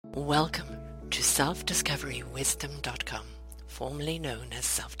Welcome to self-discoverywisdom.com, formerly known as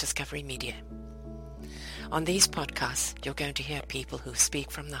Self-Discovery Media. On these podcasts, you're going to hear people who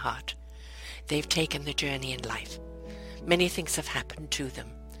speak from the heart. They've taken the journey in life. Many things have happened to them,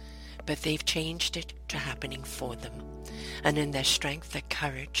 but they've changed it to happening for them. And in their strength, their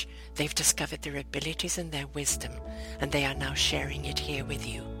courage, they've discovered their abilities and their wisdom, and they are now sharing it here with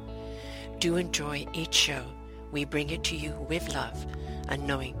you. Do enjoy each show. We bring it to you with love and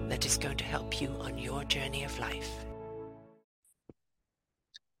knowing that it's going to help you on your journey of life.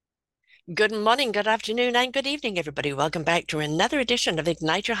 Good morning, good afternoon, and good evening, everybody. Welcome back to another edition of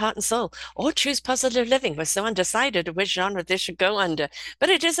Ignite Your Heart and Soul, or Choose Positive Living. We're so undecided which genre this should go under, but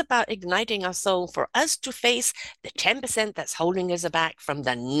it is about igniting our soul for us to face the 10% that's holding us back from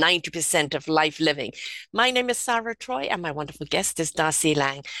the 90% of life living. My name is Sarah Troy, and my wonderful guest is Darci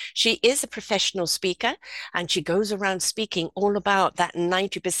Lang. She is a professional speaker, and she goes around speaking all about that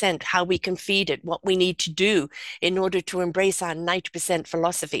 90%, how we can feed it, what we need to do in order to embrace our 90%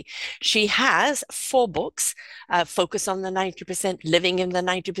 philosophy. She has 4 books, Focus on the 90%, Living in the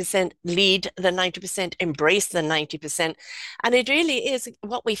 90%, Lead the 90%, Embrace the 90%. And it really is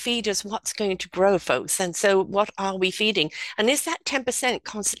what we feed is what's going to grow, folks. And so what are we feeding? And is that 10%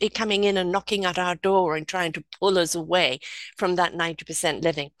 constantly coming in and knocking at our door and trying to pull us away from that 90%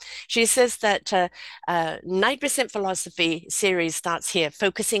 living? She says that 90% philosophy series starts here,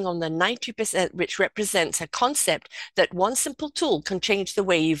 focusing on the 90%, which represents a concept that one simple tool can change the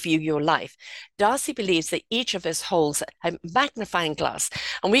way you view your life. Darci believes that each of us holds a magnifying glass,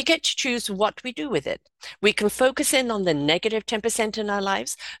 and we get to choose what we do with it. We can focus in on the negative 10% in our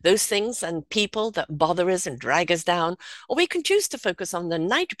lives, those things and people that bother us and drag us down, or we can choose to focus on the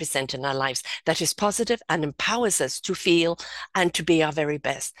 90% in our lives that is positive and empowers us to feel and to be our very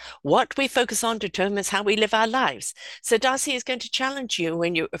best. What we focus on determines how we live our lives. So Darci is going to challenge you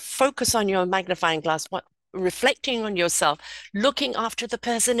when you focus on your magnifying glass, reflecting on yourself, looking after the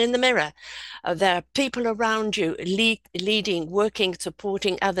person in the mirror. There are people around you leading, working,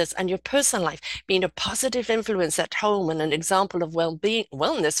 supporting others, and your personal life being a positive influence at home and an example of well-being,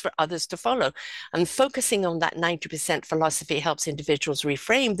 wellness for others to follow. And focusing on that 90% philosophy helps individuals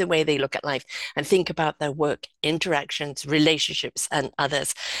reframe the way they look at life and think about their work, interactions, relationships, and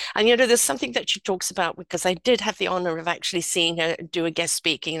others. And there's something that she talks about, because I did have the honor of actually seeing her do a guest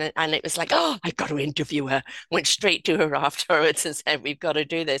speaking, and it was like, oh, I've got to interview her. Went straight to her afterwards and said, we've got to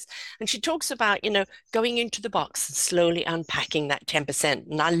do this. And she talks about, going into the box and slowly unpacking that 10%.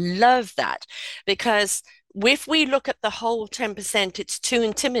 And I love that, because if we look at the whole 10%, it's too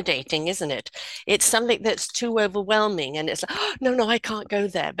intimidating, isn't it? It's something that's too overwhelming. And it's like, oh, no, I can't go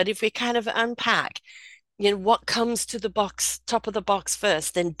there. But if we kind of unpack, what comes to the box, top of the box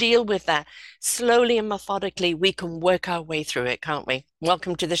first, and deal with that slowly and methodically, we can work our way through it, can't we?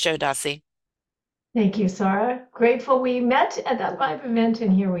 Welcome to the show, Darci. Thank you, Sarah. Grateful we met at that live event,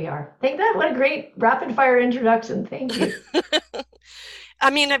 and here we are. Thank that. What a great rapid fire introduction. Thank you. I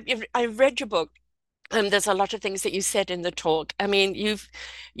mean, I've read your book. There's a lot of things that you said in the talk. I mean,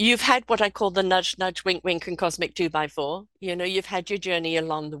 you've had what I call the nudge, nudge, wink, wink, and cosmic 2x4. You've had your journey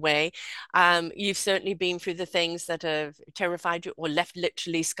along the way. You've certainly been through the things that have terrified you or left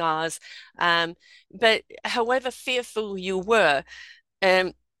literally scars. But however fearful you were,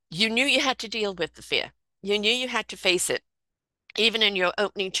 um, you knew you had to deal with the fear. You knew you had to face it. Even in your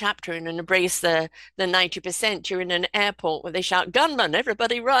opening chapter in Embrace the 90%, you're in an airport where they shout, gunman,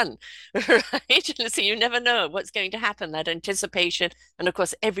 everybody run, right? So you never know what's going to happen, that anticipation. And of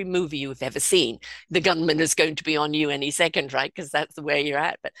course, every movie you've ever seen, the gunman is going to be on you any second, right? Because that's the way you're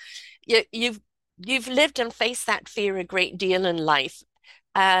at. But you've lived and faced that fear a great deal in life.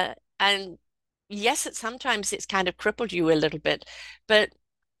 And yes, sometimes it's kind of crippled you a little bit, but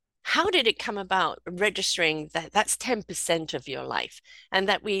how did it come about registering that that's 10% of your life and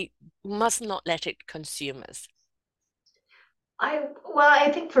that we must not let it consume us?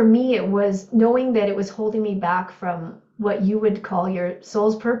 I think for me it was knowing that it was holding me back from what you would call your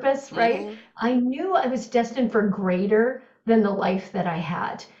soul's purpose, right? Mm-hmm. I knew I was destined for greater than the life that I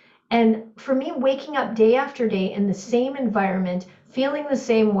had. And for me, waking up day after day in the same environment, feeling the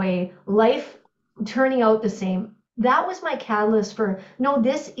same way, life turning out the same, that was my catalyst for no,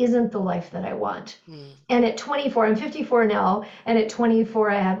 this isn't the life that I want. Mm. And at 24, I'm 54 now, and at 24,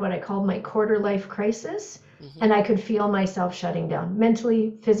 I had what I called my quarter life crisis. Mm-hmm. And I could feel myself shutting down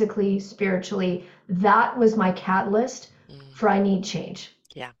mentally, physically, spiritually. That was my catalyst Mm. for I need change.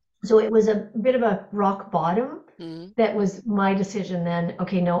 Yeah. So it was a bit of a rock bottom. Mm. That was my decision then.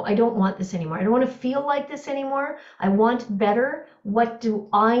 Okay, no, I don't want this anymore. I don't want to feel like this anymore. I want better. What do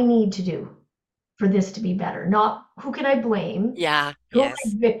I need to do for this to be better? Not who can I blame? Yeah. Who am I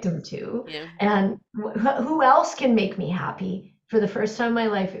Yes. victim to? Yeah. And who else can make me happy? For the first time in my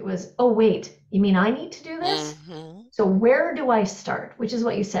life, it was, oh, wait, you mean I need to do this? Hmm. So where do I start? Which is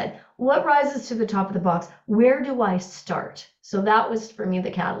what you said. What rises to the top of the box? Where do I start? So that was for me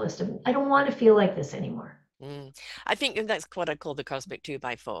the catalyst of I don't want to feel like this anymore. Mm. I think that's what I call the cosmic two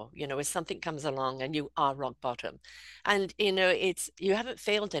by four. If something comes along and you are rock bottom, and it's you haven't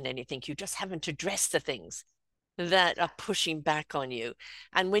failed in anything, you just haven't addressed the things that are pushing back on you.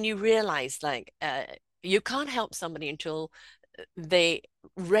 And when you realize, like, you can't help somebody until they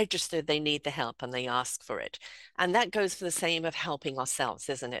register they need the help and they ask for it. And that goes for the same of helping ourselves,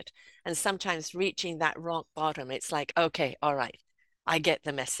 isn't it? And sometimes reaching that rock bottom, it's like, okay, all right, I get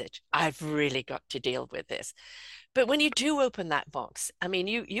the message. I've really got to deal with this. But when you do open that box, I mean,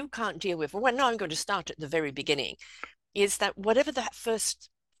 you can't deal with, well, no, I'm going to start at the very beginning. Is that whatever that first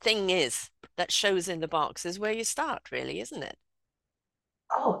thing is that shows in the box is where you start, really, isn't it?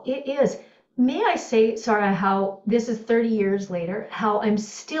 Oh, it is. May I say, Sarah, how this is 30 years later, how I'm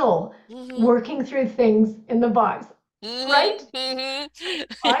still Hmm. working through things in the box, Hmm. right? Hmm.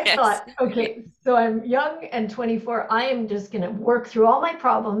 I Yes. thought, okay, so I'm young and 24. I am just going to work through all my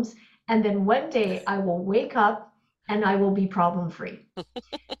problems. And then one day I will wake up and I will be problem free.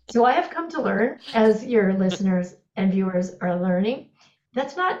 So I have come to learn, as your listeners and viewers are learning,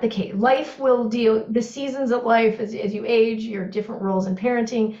 that's not the case. Life will deal, the seasons of life, as you age, your different roles in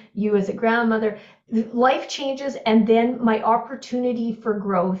parenting, you as a grandmother, life changes, and then my opportunity for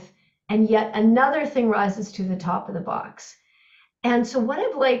growth, and yet another thing rises to the top of the box. And so what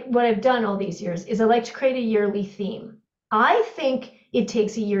I've done all these years is I like to create a yearly theme. I think it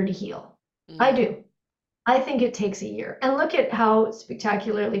takes a year to heal. I Mm. do. I think it takes a year. And look at how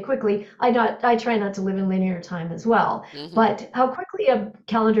spectacularly quickly I try not to live in linear time as well, Hmm. but how quickly a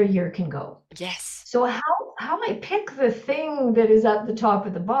calendar year can go. Yes. So how I pick the thing that is at the top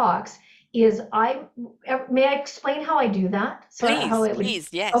of the box is I may I explain how I do that? So how Please, it would please,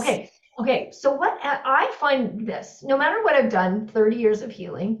 yes. okay. Okay, so what I find this, no matter what I've done, 30 years of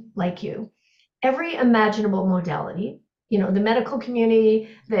healing, like you, every imaginable modality, the medical community,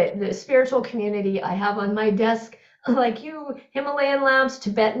 the spiritual community. I have on my desk, like you, Himalayan lamps,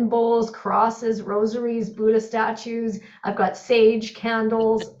 Tibetan bowls, crosses, rosaries, Buddha statues. I've got sage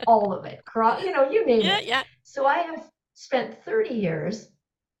candles, all of it. You name Yeah, it. yeah. So I have spent 30 years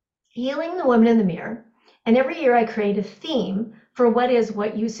healing the woman in the mirror. And every year I create a theme for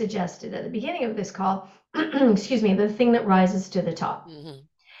what you suggested at the beginning of this call. Excuse me, the thing that rises to the top. Hmm.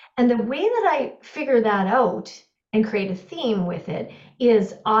 And the way that I figure that out and create a theme with it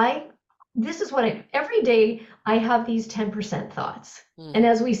is this is what every day I have these 10% thoughts. And Hmm.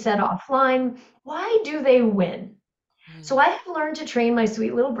 as we said offline, why do they win? So Hmm. I have learned to train my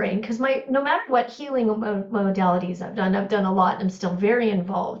sweet little brain because no matter what healing modalities I've done a lot, and I'm still very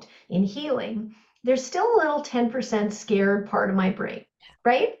involved in healing. There's still a little 10% scared part of my brain,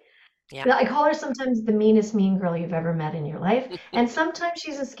 right? Yeah. I call her sometimes the meanest mean girl you've ever met in your life. And sometimes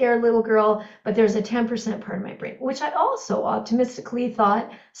she's a scared little girl, but there's a 10% part of my brain, which I also optimistically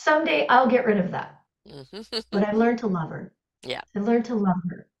thought someday I'll get rid of that. But I've learned to love her. Yeah. I've learned to love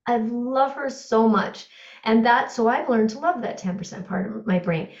her. I love her so much. So I've learned to love that 10% part of my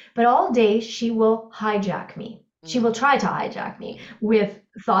brain. But all day she will hijack me. She will Hmm. try to hijack me with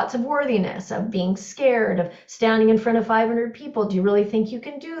thoughts of worthiness, of being scared, of standing in front of 500 people. Do you really think you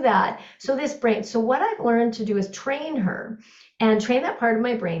can do that? So this brain, so what I've learned to do is train her and train that part of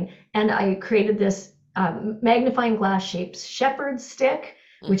my brain. And I created this magnifying glass shaped shepherd stick,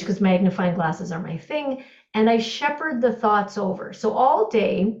 which Hmm. because magnifying glasses are my thing, and I shepherd the thoughts over. So all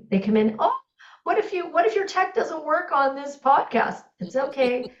day they come in, oh, what if your tech doesn't work on this podcast? It's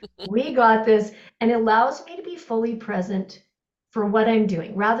okay. We got this. And it allows me to be fully present for what I'm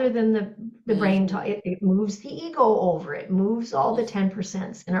doing rather than the brain Hmm. talk. It moves the ego over. It moves all the Hmm.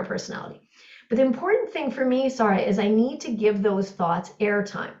 10% in our personality. But the important thing for me, Sarah, is I need to give those thoughts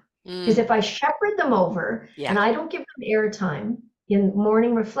airtime. Because Mm. if I shepherd them over Yeah. and I don't give them airtime in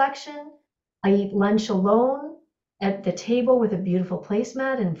morning reflection, I eat lunch alone at the table with a beautiful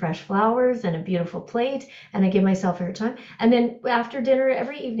placemat and fresh flowers and a beautiful plate, and I give myself airtime. And then after dinner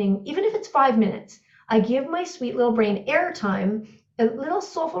every evening, even if it's 5 minutes, I give my sweet little brain airtime, a little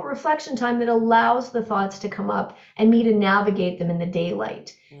soulful reflection time that allows the thoughts to come up and me to navigate them in the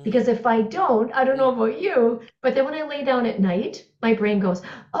daylight. Because Hmm. if I don't know about you, but then when I lay down at night, my brain goes,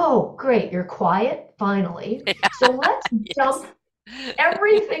 oh, great, you're quiet, finally. So let's dump Yes.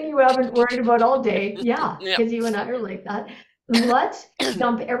 everything you haven't worried about all day. Yeah, Yep. because you and I are like that. Let's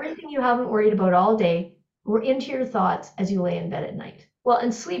dump everything you haven't worried about all day into your thoughts as you lay in bed at night. Well,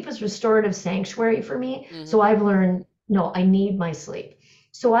 and sleep is restorative sanctuary for me. So Hmm. I've learned No, I need my sleep.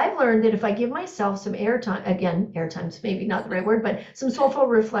 So I've learned that if I give myself some airtime, again, airtime's maybe not the right word, but some soulful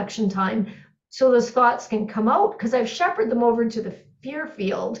reflection time so those thoughts can come out, because I've shepherded them over to the fear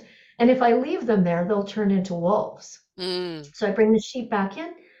field. And if I leave them there, they'll turn into wolves. Mm. So I bring the sheep back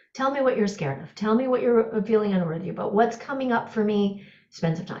in. Tell me what you're scared of. Tell me what you're feeling unworthy about. What's coming up for me?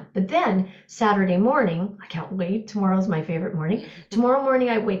 Spend some time. But then Saturday morning, I can't wait. Tomorrow's my favorite morning. Tomorrow morning,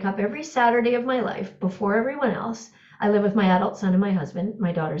 I wake up every Saturday of my life before everyone else. I live with my adult son and my husband.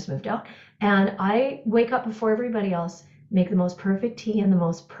 My daughter's moved out. And I wake up before everybody else, make the most perfect tea in the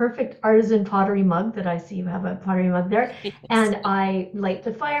most perfect artisan pottery mug that I see you have a pottery mug there. Yes. And I light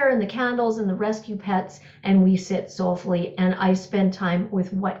the fire and the candles and the rescue pets, and we sit soulfully, and I spend time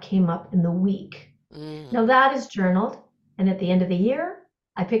with what came up in the week. Mm. Now that is journaled, and at the end of the year,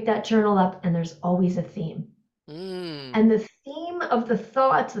 I pick that journal up and there's always a theme. Mm. And the theme of the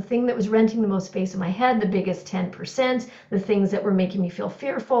thoughts, the thing that was renting the most space in my head, the biggest 10%, the things that were making me feel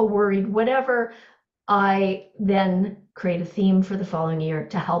fearful, worried, whatever, I then create a theme for the following year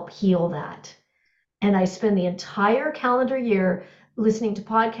to help heal that. And I spend the entire calendar year listening to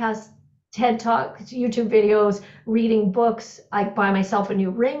podcasts, TED Talks, YouTube videos, reading books. I buy myself a new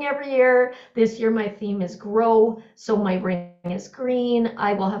ring every year. This year, my theme is grow. So my ring is green.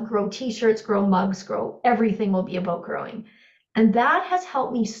 I will have grow t shirts, grow mugs, grow. Everything will be about growing. And that has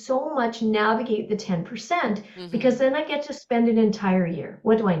helped me so much navigate the 10% Hmm. because then I get to spend an entire year.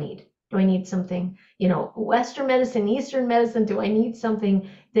 What do I need? Do I need something, Western medicine, Eastern medicine? Do I need something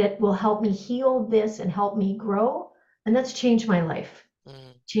that will help me heal this and help me grow? And that's changed my life. Mm.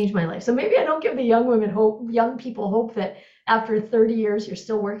 Changed my life. So maybe I don't give the young women hope, young people hope that after 30 years you're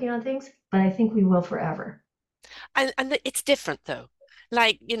still working on things, but I think we will forever. And it's different though.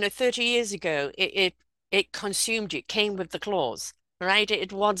 Like, 30 years ago, it consumed you, it came with the claws, right?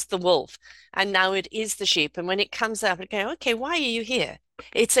 It was the wolf. And now it is the sheep. And when it comes up, it go, okay, why are you here?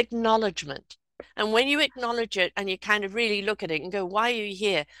 It's acknowledgement. And when you acknowledge it and you kind of really look at it and go, why are you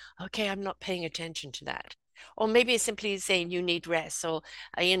here? Okay, I'm not paying attention to that. Or maybe it's simply saying you need rest, or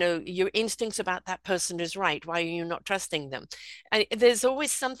your instincts about that person is right. Why are you not trusting them? And there's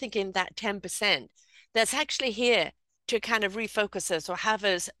always something in that 10% that's actually here to kind of refocus us or have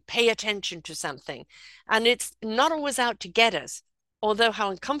us pay attention to something. And it's not always out to get us, although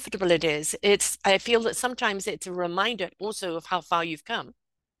how uncomfortable it is. I feel that sometimes it's a reminder also of how far you've come.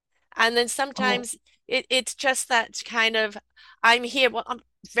 And then Oh, sometimes it's just that kind of, I'm here. Well, I'm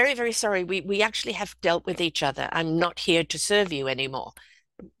very, very sorry. We actually have dealt with each other. I'm not here to serve you anymore.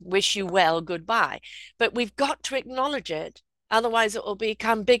 Wish you well, goodbye. But we've got to acknowledge it. Otherwise, it will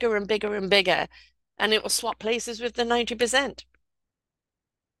become bigger and bigger and bigger, and it will swap places with the 90%.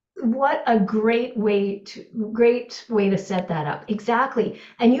 what a great way to set that up. Exactly.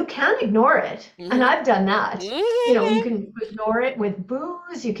 And you can ignore it. And Hmm. I've done that. You Hmm. can ignore it with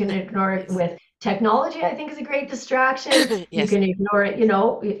booze, you can ignore it Yes. with technology, I think is a great distraction. You Yes. can ignore it,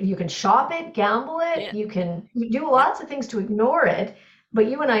 you can shop it, gamble it, Yeah. you can do Yeah. lots of things to ignore it. But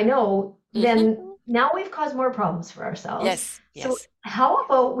you and I know then Hmm. now we've caused more problems for ourselves. Yes. So Yes. how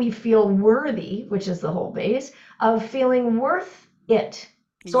about we feel worthy, which is the whole base of feeling worth it?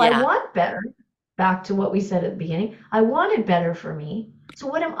 So I Yeah. want better, back to what we said at the beginning. I wanted better for me. So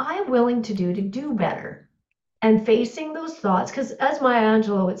what am I willing to do better? And facing those thoughts, because as Maya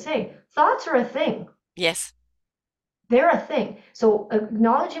Angelou would say, thoughts are a thing. Yes. They're a thing. So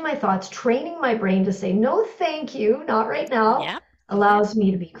acknowledging my thoughts, training my brain to say, no, thank you, not right now, Yeah. Hmm. allows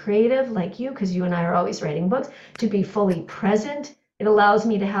me to be creative like you, because you and I are always writing books, to be fully present. It allows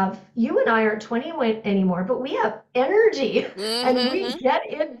me to have, you and I aren't 20 anymore, but we have energy and we Hmm. get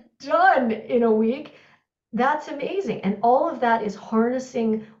it done in a week. That's amazing. And all of that is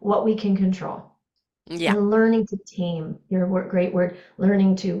harnessing what we can control Yeah. and learning to tame your great word,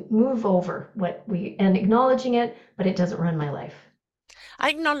 learning to move over and acknowledging it, but it doesn't run my life. I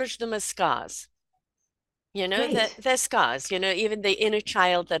acknowledge them as scars. That Great. they're scars, even the inner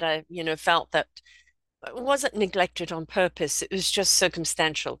child that I, felt that wasn't neglected on purpose. It was just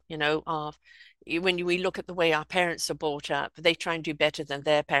circumstantial, of we look at the way our parents are brought up, they try and do better than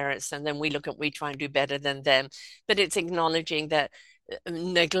their parents, and then we try and do better than them. But it's acknowledging that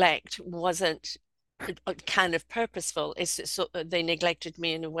neglect wasn't kind of purposeful. They neglected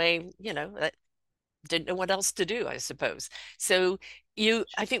me in a way, that didn't know what else to do, I suppose. So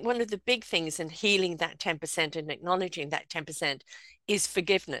I think one of the big things in healing that 10% and acknowledging that 10% is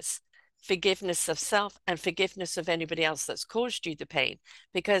forgiveness. Forgiveness of self and forgiveness of anybody else that's caused you the pain.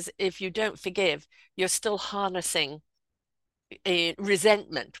 Because if you don't forgive, you're still harnessing a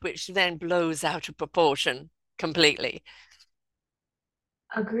resentment, which then blows out of proportion completely.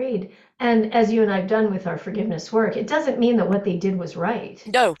 Agreed. And as you and I've done with our forgiveness work, it doesn't mean that what they did was right.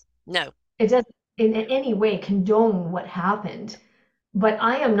 No, no. It doesn't in any way condone what happened. But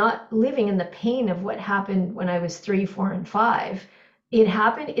I am not living in the pain of what happened when I was 3, 4, and 5. It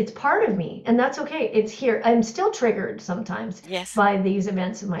happened, it's part of me, and that's okay. It's here. I'm still triggered sometimes Yes. by these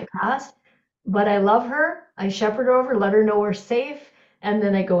events of my past, but I love her. I shepherd her over, let her know we're safe, and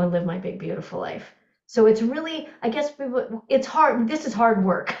then I go and live my big, beautiful life. So it's really, I guess, it's hard. This is hard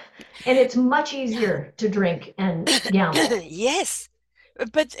work, and it's much easier to drink and gamble. Yes.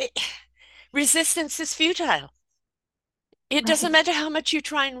 But resistance is futile. It doesn't Right. matter how much you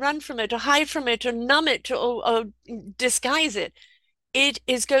try and run from it or hide from it or numb it or disguise it. It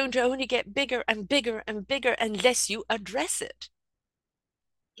is going to only get bigger and bigger and bigger unless you address it.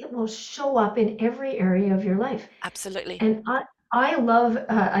 It will show up in every area of your life. Absolutely. And I love,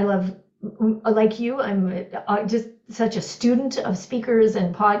 like you, I'm just such a student of speakers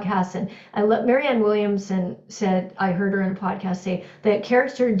and podcasts. And I love, Marianne Williamson said, I heard her in a podcast say that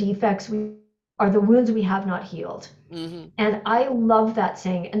character defects are the wounds we have not healed. Hmm. And I love that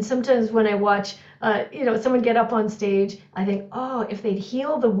saying. And sometimes when I watch, someone get up on stage, I think, oh, if they'd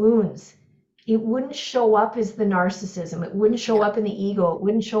heal the wounds, it wouldn't show up as the narcissism. It wouldn't show Yeah. up in the ego. It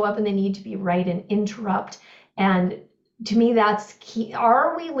wouldn't show up in the need to be right and interrupt. And to me, that's key.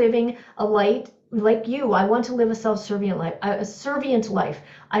 Are we living a light like you? I want to live a self-servient life, a servient life.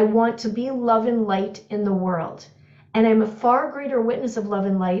 I want to be love and light in the world. And I'm a far greater witness of love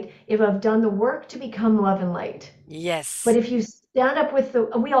and light if I've done the work to become love and light. But Yes. if you stand up with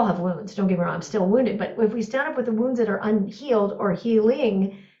we all have wounds, don't get me wrong, I'm still wounded, but if we stand up with the wounds that are unhealed or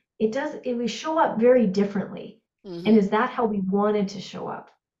healing, we show up very differently. And Hmm. is that how we wanted to show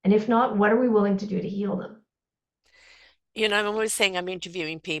up? And if not, what are we willing to do to heal them? I'm always saying I'm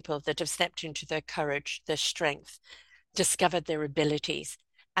interviewing people that have stepped into their courage, their strength, discovered their abilities,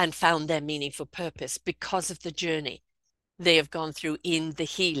 and found their meaningful purpose because of the journey they have gone through in the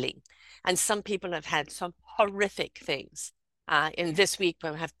healing. And some people have had some horrific things. In this week, we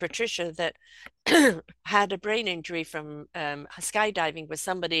have Patricia that had a brain injury from skydiving, where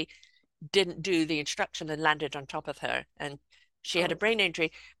somebody didn't do the instruction and landed on top of her. And she had a Oh, brain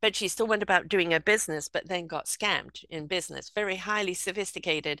injury, but she still went about doing her business, but then got scammed in business. Very highly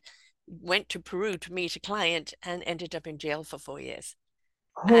sophisticated, went to Peru to meet a client and ended up in jail for 4 years.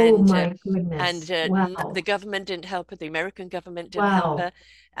 oh And my goodness. the Wow. government didn't help her. The American government didn't help Wow. her.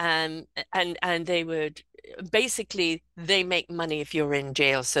 And they would basically they make money if you're in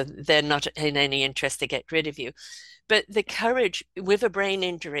jail, so they're not in any interest to get rid of you. But the courage with a brain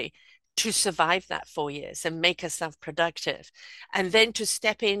injury to survive that 4 years and make herself productive, and then to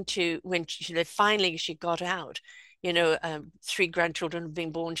step into when finally she got out. Three grandchildren had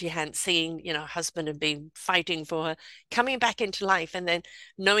been born. She hadn't seen. Her husband had been fighting for her, coming back into life, and then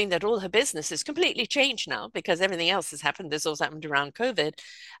knowing that all her business is completely changed now because everything else has happened. This also happened around COVID,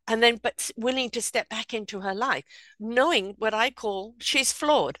 and then but willing to step back into her life, knowing what I call she's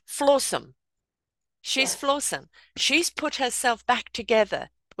flawed, flawsome. She's Yes. flawsome. She's put herself back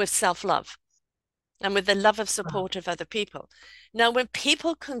together with self-love and with the love of Wow. support of other people. Now, when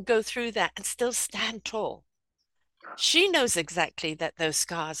people can go through that and still stand tall, she knows exactly that those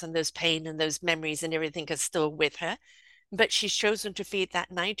scars and those pain and those memories and everything are still with her, but she's chosen to feed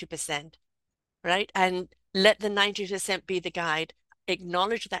that 90%, right? And let the 90% be the guide,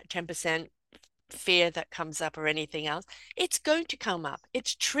 acknowledge that 10% fear that comes up or anything else. It's going to come up.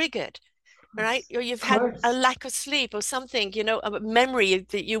 It's triggered, right? Or you've Of had a course. lack of sleep or something, a memory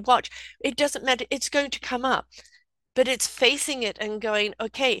that you watch. It doesn't matter. It's going to come up, but it's facing it and going,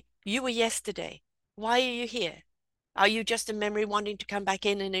 okay, you were yesterday. Why are you here? Are you just a memory wanting to come back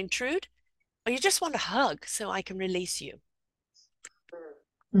in and intrude? Or you just want a hug so I can release you?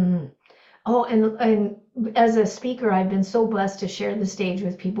 Mm. Oh, and as a speaker, I've been so blessed to share the stage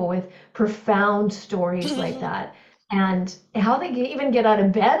with people with profound stories like that. And how they even get out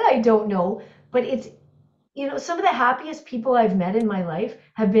of bed, I don't know. But it's, some of the happiest people I've met in my life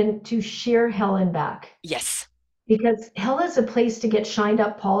have been to sheer hell and back. Yes. Because hell is a place to get shined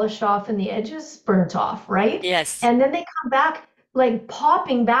up, polished off, and the edges burnt off, right? Yes. And then they come back, like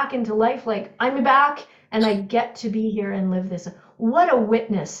popping back into life, like, I'm back and I get to be here and live this. What a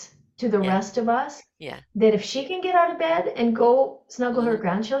witness to the Yeah. rest of us Yeah. that if she can get out of bed and go snuggle her Hmm.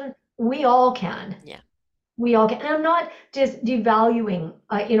 grandchildren, we all can. Yeah. We all can. And I'm not just devaluing,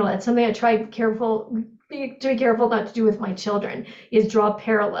 it's something I try to be careful not to do with my children is draw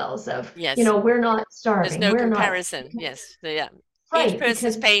parallels of, Yes. we're not There's starving. no We're not, comparison. Yes. Yeah. Each right,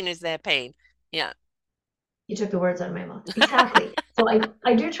 person's because pain is their pain. Yeah. you took the words out of my mouth. Exactly. So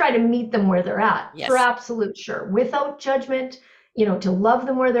I do try to meet them where they're at for Yes. absolute sure, without judgment, to love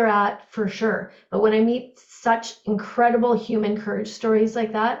them where they're at for sure. But when I meet such incredible human courage stories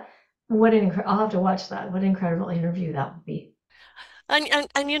like that, I'll have to watch that. What an incredible interview that would be. And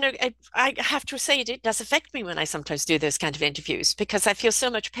I have to say it does affect me when I sometimes do those kind of interviews because I feel so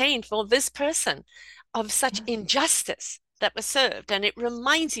much pain for this person of such injustice that was served. And it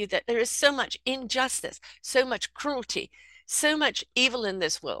reminds you that there is so much injustice, so much cruelty, so much evil in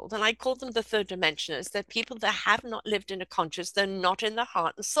this world. And I call them the third dimensioners. They're people that have not lived in a conscious, they're not in the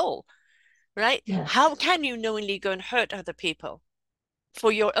heart and soul, right? Yes. How can you knowingly go and hurt other people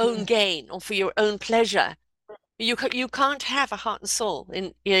for your own Yes. gain or for your own pleasure? You can't have a heart and soul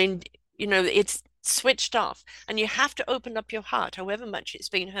it's switched off, and you have to open up your heart, however much it's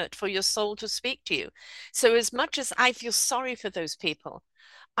been hurt, for your soul to speak to you. So as much as I feel sorry for those people,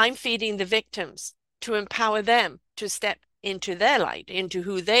 I'm feeding the victims to empower them to step into their light, into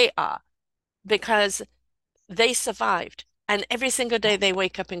who they are, because they survived, and every single day they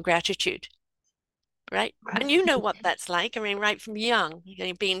wake up in gratitude. Right. And you know what that's like. I mean, right from young,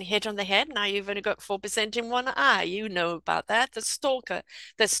 being hit on the head. Now you've only got 4% in one eye. You know about that. The stalker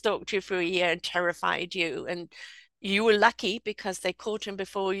that stalked you for a year and terrified you. And you were lucky because they caught him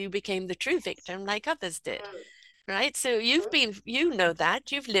before you became the true victim, like others did. Right. So you know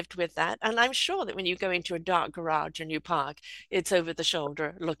that, you've lived with that. And I'm sure that when you go into a dark garage and you park, it's over the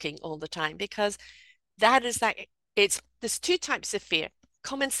shoulder looking all the time because that is that. There's two types of fear: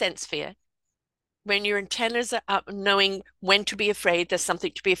 common sense fear, when your antennas are up, knowing when to be afraid, there's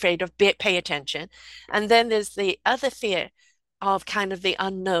something to be afraid of, pay attention. And then there's the other fear of kind of the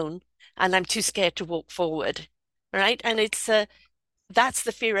unknown, and I'm too scared to walk forward, right? And that's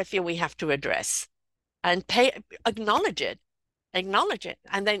the fear I feel we have to address and acknowledge it,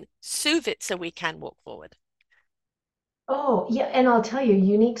 and then soothe it so we can walk forward. Oh, yeah, and I'll tell you a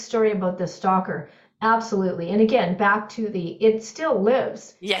unique story about the stalker. Absolutely. And again, back to it still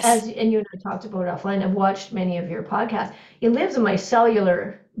lives. Yes. And you and I talked about offline. I've watched many of your podcasts. It lives in my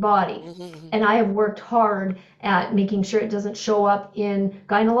cellular body. Hmm. And I have worked hard at making sure it doesn't show up in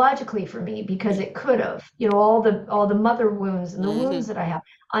gynecologically for me because it could have. All the mother wounds and the Hmm. wounds that I have.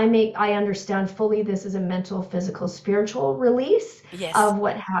 I understand fully this is a mental, physical, spiritual release Yes. of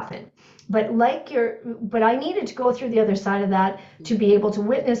what happened. But I needed to go through the other side of that to be able to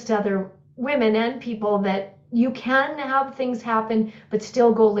witness to other women and people that you can have things happen, but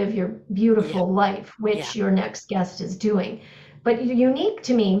still go live your Yeah. beautiful life, Yeah. which your next guest is doing. But unique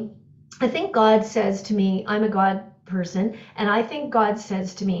to me, I think God says to me, I'm a God person, and I think God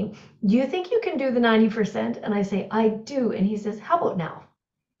says to me, you think you can do the 90%? And I say, I do. And he says, how about now?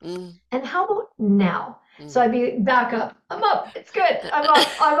 Mm. And how about now? So Mm. I'd be back up. I'm up. It's good. I'm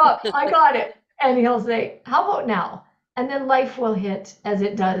up. I'm up. I got it. And he'll say, how about now? And then life will hit as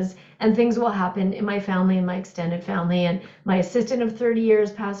it does, and things will happen in my family and my extended family. And my assistant of 30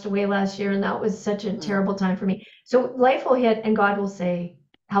 years passed away last year, and that was such a Mm. terrible time for me. So life will hit, and God will say,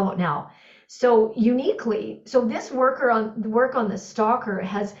 how about now? So uniquely, so this the work on the stalker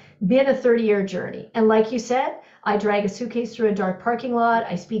has been a 30-year journey. And like you said, I drag a suitcase through a dark parking lot.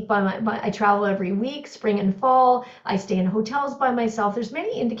 I speak I travel every week, spring and fall. I stay in hotels by myself. There's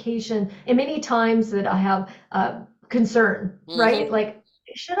many indication and many times that I have concern, right? Hmm. Like,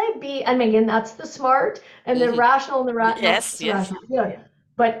 should I be? I mean, again, that's the smart and the Hmm. rational and no, Yes. it's Yes. irrational. Yeah, yeah.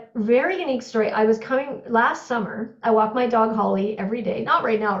 But very unique story. I was coming last summer. I walk my dog Holly every day. Not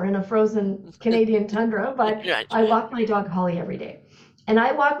right now, we're in a frozen Canadian tundra, but Right. I walk my dog Holly every day. And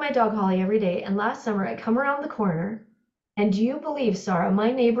I walk my dog Holly every day. And last summer, I come around the corner, and do you believe, Sarah,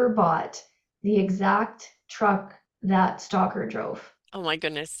 my neighbor bought the exact truck that Stalker drove? Oh my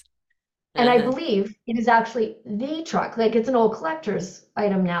goodness. And I Uh-huh. believe it is actually the truck. Like, it's an old collector's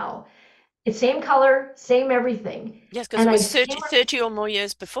item now. It's same color, same everything. Yes, because And it I was came 30 or more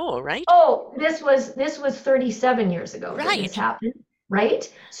years before, right? Oh, this was 37 years ago that this Right. happened,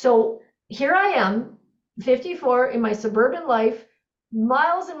 right? So here I am, 54 in my suburban life,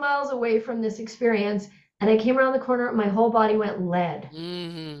 miles and miles away from this experience, and I came around the corner and my whole body went lead.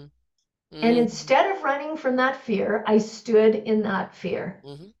 Hmm. And Hmm. instead of running from that fear, I stood in that fear.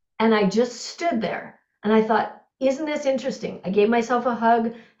 Hmm. And I just stood there. And I thought, isn't this interesting? I gave myself a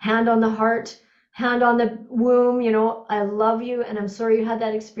hug, hand on the heart, hand on the womb. I love you and I'm sorry you had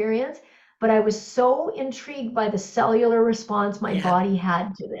that experience. But I was so intrigued by the cellular response my Yeah. body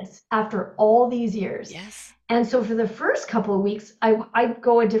had to this after all these years. Yes. And so for the first couple of weeks, I'd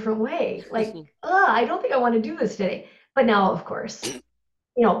go a different way. Like, I don't think I want to do this today. But now, of course,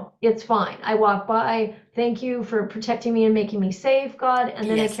 it's fine. I walk by, thank you for protecting me and making me safe, God, and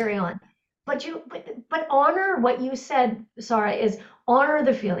then I Yes. carry on. But honor what you said, Sarah, is honor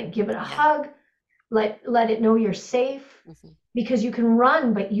the feeling. Give it a Yeah. hug, let it know you're safe, Hmm. because you can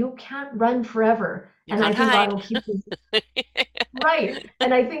run, but you can't run forever. You And I can't think God hide. will keep you right.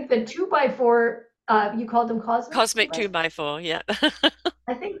 And I think the two by four, you called them cosmic two Cosmic by two four. by four. Yeah.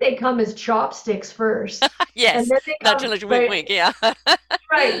 I think they come as chopsticks first, and Yes. then they Nudge, come nudge, wink, right. wink. Yeah.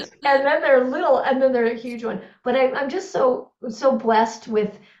 Right. And then they're little, and then they're a huge one. But I'm just so blessed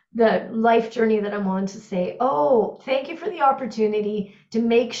with the life journey that I'm on to say, oh, thank you for the opportunity to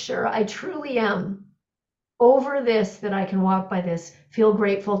make sure I truly am over this, that I can walk by this, feel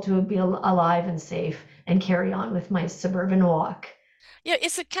grateful to be alive and safe, and carry on with my suburban walk. Yeah.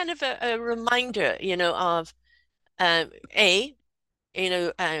 It's a kind of a reminder, of A,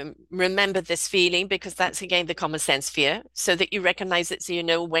 remember this feeling because that's again the common sense fear, so that you recognize it so you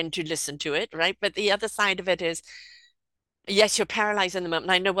know when to listen to it, right? But the other side of it is, yes, you're paralyzed in the moment.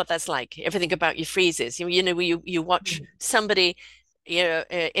 And I know what that's like. Everything about you freezes. You watch somebody,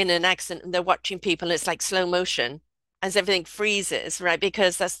 in an accident and they're watching people, and it's like slow motion as everything freezes, right?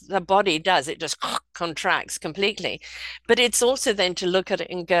 Because that's the body does. It just contracts completely. But it's also then to look at it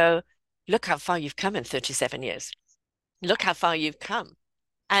and go, look how far you've come in 37 years. Look how far you've come.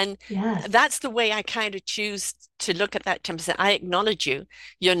 And Yes. that's the way I kind of choose to look at that 10%. I acknowledge you.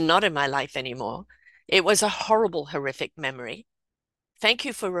 You're not in my life anymore. It was a horrible, horrific memory. Thank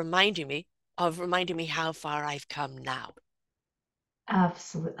you for reminding me how far I've come now.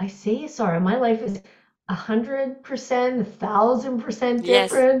 Absolutely. I say sorry. My life is 100%, 1,000%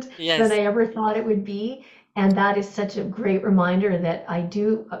 Yes, different than I yes, ever thought it would be. And that is such a great reminder that I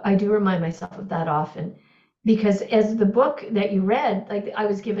do remind myself of that often. Because as the book that you read, like I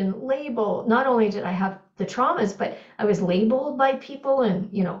was given label, not only did I have the traumas, but I was labeled by people and,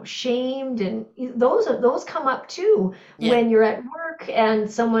 shamed, and those come up too yeah, when you're at work and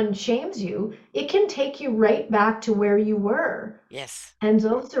someone shames you. It can take you right back to where you were. yes, And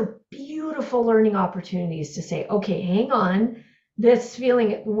those are beautiful learning opportunities to say, okay, hang on, this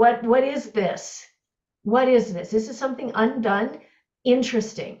feeling, what is this? What is this? This is something undone.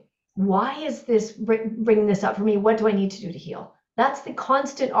 Interesting. Why is this bringing this up for me? What do I need to do to heal? That's the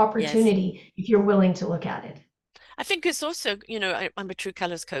constant yes. opportunity if you're willing to look at it. I think it's also, I'm a true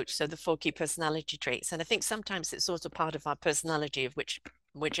colors coach, so the four key personality traits. And I think sometimes it's also part of our personality of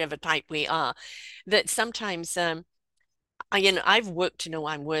whichever type we are, that sometimes I've worked to know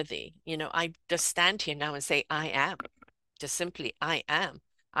I'm worthy. I just stand here now and say I am. Just simply I am.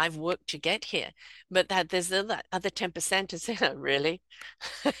 I've worked to get here. But that there's the other 10% is really,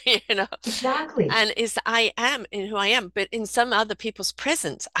 you know, Exactly. and is I am in who I am, but in some other people's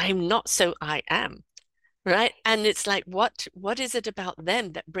presence, I'm not so I am. Right. And it's like, what is it about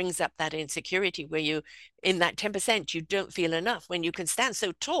them that brings up that insecurity where you, in that 10%, you don't feel enough when you can stand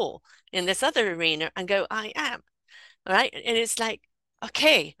so tall in this other arena and go, I am. All right. And it's like,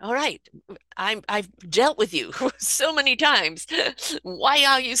 okay, all right. I've dealt with you so many times. Why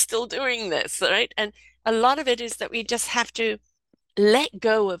are you still doing this? All right. And a lot of it is that we just have to let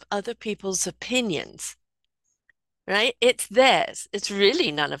go of other people's opinions, right? It's theirs. It's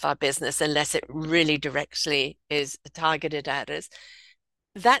really none of our business unless it really directly is targeted at us.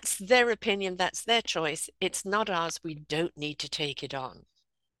 That's their opinion, that's their choice. It's not ours. We don't need to take it on.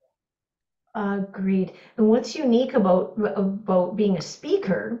 Agreed. And what's unique about being a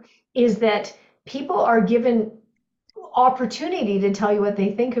speaker is that people are given opportunity to tell you what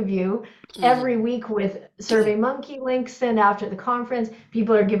they think of you Mm. every week with SurveyMonkey links. And after the conference,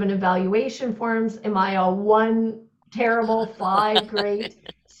 people are given evaluation forms. Am I a one terrible, five great?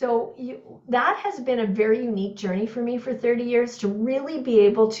 So that has been a very unique journey for me for 30 years to really be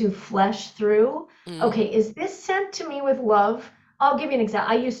able to flesh through. Mm. Okay, is this sent to me with love? I'll give you an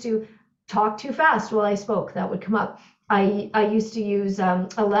example. I used to talk too fast while I spoke. That would come up. I used to use a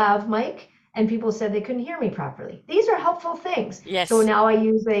lav mic, and people said they couldn't hear me properly. These are helpful things. So Yes, now I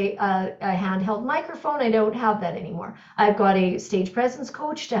use a handheld microphone. I don't have that anymore. I've got a stage presence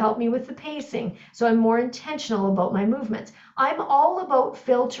coach to help me with the pacing. So I'm more intentional about my movements. I'm all about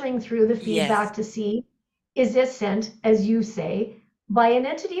filtering through the yes. feedback to see, is this sent, as you say, by an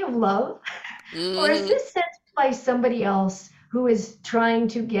entity of love, or is Hmm. this sent by somebody else who is trying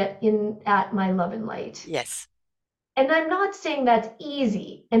to get in at my love and light? Yes. And I'm not saying that's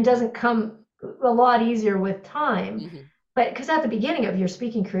easy and doesn't come a lot easier with time, Hmm. but because at the beginning of your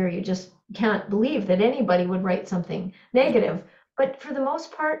speaking career, you just can't believe that anybody would write something Hmm. negative. But for the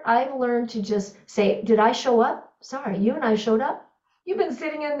most part, I've learned to just say, did I show up? Sorry, you and I showed up. You've been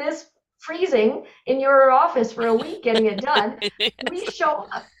sitting in this freezing in your office for a week getting it done. We Yes. show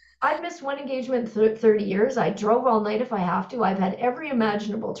up. I've missed one engagement in 30 years. I drove all night if I have to. I've had every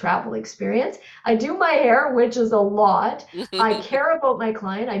imaginable travel experience. I do my hair, which is a lot. I care about my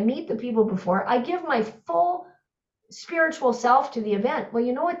client. I meet the people before. I give my full spiritual self to the event. Well,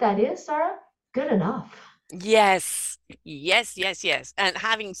 you know what that is, Sarah? Good enough. Yes, yes, yes, yes. And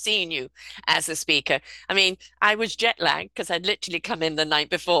having seen you as a speaker, I mean, I was jet lagged because I'd literally come in the night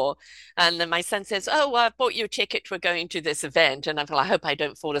before. And then my son says, "Oh, well, I bought you a ticket. We're going to this event." And I thought, I hope I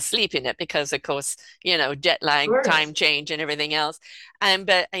don't fall asleep in it because, of course, jet Of lag, course. time change, and everything else. And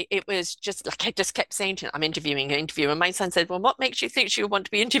but it was just like I just kept saying to him, "I'm interviewing an interview." And my son said, "Well, what makes you think she would want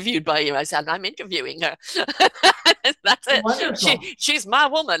to be interviewed by you?" I said, "I'm interviewing her." That's it. Wonderful. She's my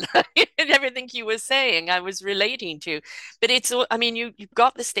woman. And everything you were saying, I was relating to. But I mean, you've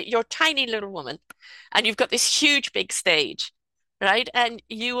got this stage, you're a tiny little woman, and you've got this huge big stage, right? And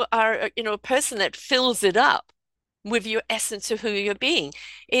you are, a person that fills it up with your essence of who you're being.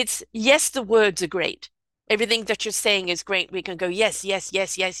 It's yes, the words are great. Everything that you're saying is great. We can go, yes, yes,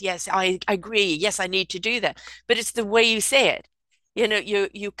 yes, yes, yes. I agree. Yes, I need to do that. But it's the way you say it.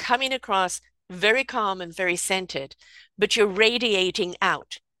 You coming across very calm and very centered, but you're radiating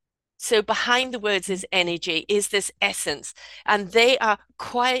out. So behind the words is energy, is this essence, and they are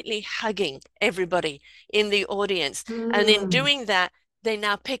quietly hugging everybody in the audience. And in Mm. doing that, they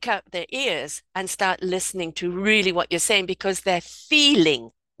now pick up their ears and start listening to really what you're saying because they're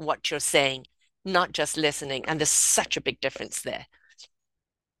feeling what you're saying, not just listening. And there's such a big difference there.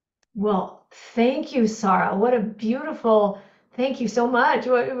 Well, thank you, Sarah. What a beautiful, thank you so much.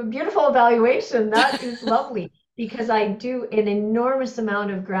 What a beautiful evaluation. That is lovely because I do an enormous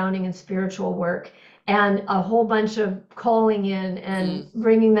amount of grounding and spiritual work and a whole bunch of calling in and Mm,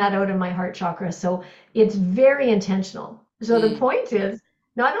 bringing that out in my heart chakra. So it's very intentional. So the mm, point is,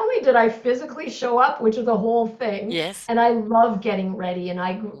 not only did I physically show up, which is the whole thing, yes. and I love getting ready, and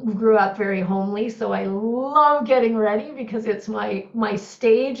I grew up very homely, so I love getting ready because it's my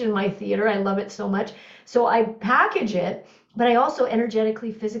stage and my theater. I love it so much. So I package it, but I also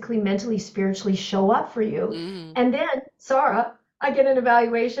energetically, physically, mentally, spiritually show up for you. Mm. And then, Sarah, I get an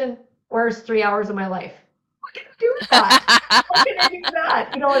evaluation. Where's 3 hours of my life? What can I do with that? What can I do with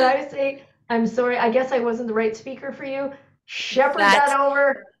that? You know what I say? I'm sorry. I guess I wasn't the right speaker for you. Shepherd that That's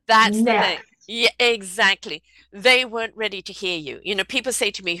over. That's the thing. Next. Yeah, exactly. They weren't ready to hear you. People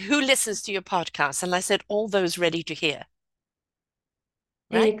say to me, "Who listens to your podcast?" And I said, "All those ready to hear."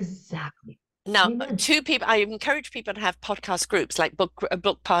 Right? Exactly. Now, Amen. two people, I encourage people to have podcast groups, like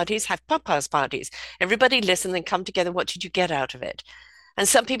book parties, have podcast parties. Everybody listen and come together. What did you get out of it? And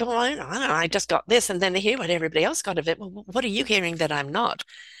some people, well, I don't know, I just got this, and then they hear what everybody else got of it. Well, what are you hearing that I'm not?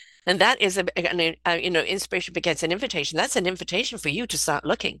 And that is inspiration begets an invitation. That's an invitation for you to start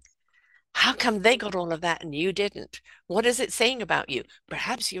looking. How come they got all of that and you didn't? What is it saying about you?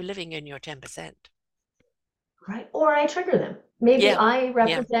 Perhaps you're living in your 10%. Right. Or I trigger them. Maybe Yeah, I yeah.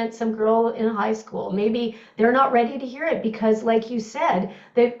 represent some girl in high school. Mm. Maybe they're not ready to hear it because, like you said,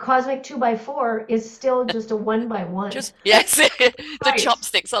 the cosmic 2 by 4 is still just a 1 by 1. Yes, the Right.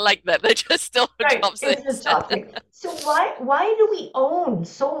 chopsticks are like that. They're just still Right. It's chopsticks. just toxic. So why do we own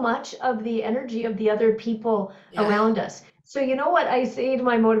so much of the energy of the other people Yeah. around us? So you know what I say to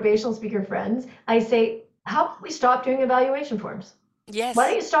my motivational speaker friends? I say, how about we stop doing evaluation forms? Why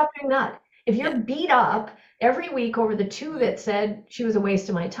don't Yes. you stop doing that? If Yeah. you're beat up every week over the two Mm. that said she was a waste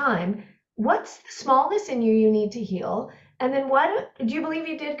of my time, what's the smallness in you need to heal? And then what do you believe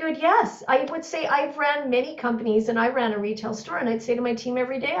you did good? Yes. I would say I've ran many companies and I ran a retail store and I'd say to my team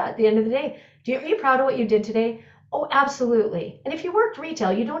every day at the end of the day, are you proud of what you did today? Oh, absolutely. And if you worked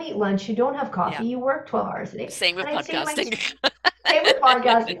retail, you don't eat lunch, you don't have Yeah. coffee, you work 12 hours a day. Same And with I'd say to my podcasting. team, same with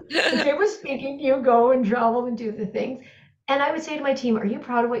podcasting. Same with speaking. You go and travel and do the things. And I would say to my team, are you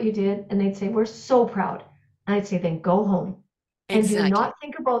proud of what you did? And they'd say, we're so proud. And I'd say, then go home and do Exactly. not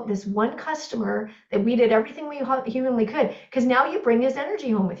think about this one customer that we did everything we humanly could. Because now you bring his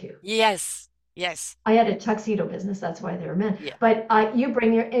energy home with you. Yes. Yes. I had a tuxedo business, that's why they were men. Yeah. But you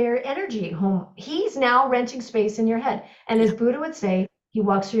bring your energy home. He's now renting space in your head. And as Yeah. Buddha would say, he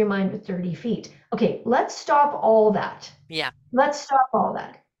walks through your mind with 30 feet. Okay, let's stop all that. Yeah. Let's stop all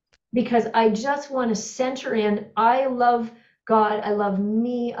that because I just want to center in. I love God. I love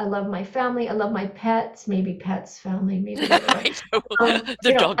me. I love my family. I love my pets. Maybe pets, family, maybe the other way. I know.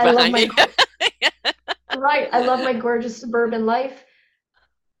 The dog I love behind my, me. right. I love my gorgeous suburban life.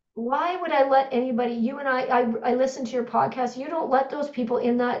 Why would I let anybody, you and I listen to your podcast. You don't let those people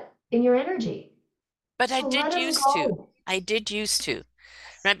in your energy. But I So let did them used to. go. I did used to.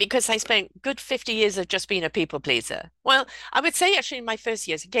 Right? Because I spent good 50 years of just being a people pleaser. Well, I would say actually in my first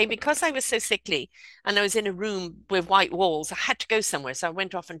years, okay, because I was so sickly and I was in a room with white walls, I had to go somewhere. So I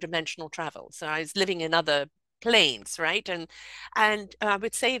went off on dimensional travel. So I was living in other planes, right? And I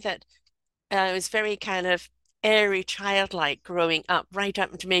would say that I was very kind of airy, childlike growing up, right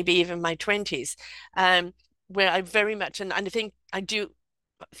up to maybe even my 20s. Um, where I very much, and I think I do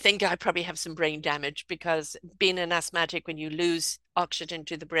think I probably have some brain damage because being an asthmatic, when you lose oxygen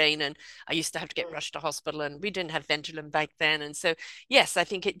to the brain, and I used to have to get rushed to hospital, and we didn't have Ventolin back then, and so yes, I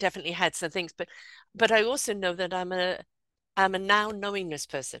think it definitely had some things, but I also know that I'm a now knowingness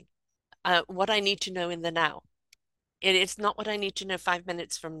person. What I need to know in the now. It's not what I need to know 5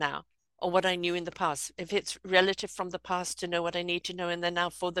 minutes from now or what I knew in the past. If it's relative from the past to know what I need to know in the now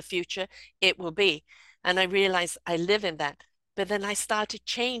for the future, it will be. And I realized I live in that. But then I started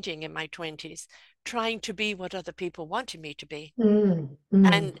changing in my 20s, trying to be what other people wanted me to be. Mm,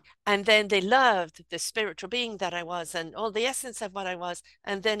 mm. And then they loved the spiritual being that I was and all the essence of what I was.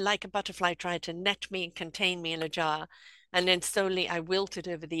 And then like a butterfly tried to net me and contain me in a jar. And then slowly I wilted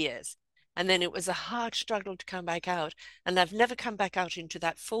over the years. And then it was a hard struggle to come back out. And I've never come back out into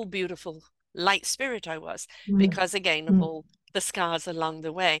that full, beautiful light spirit I was, Mm, because again of mm, all the scars along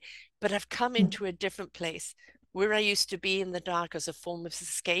the way. But I've come mm. into a different place where I used to be in the dark as a form of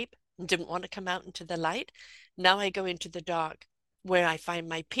escape and didn't want to come out into the light. Now I go into the dark where I find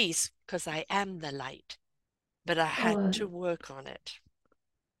my peace because I am the light, but I had Oh, to work on it.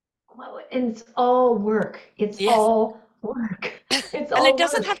 well, and it's all work. It's Yes. all work. It's And it all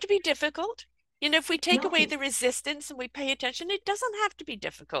doesn't have work. to be difficult. You know, if we take away No, the resistance and we pay attention, it doesn't have to be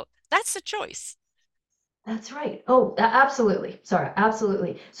difficult. That's a choice. that's right. Oh, absolutely. Sorry,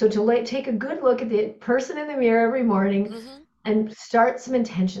 absolutely. So to take a good look at the person in the mirror every morning Hmm. and start some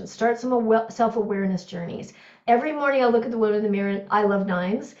intentions, start some self-awareness journeys. Every morning I look at the woman in the mirror and I love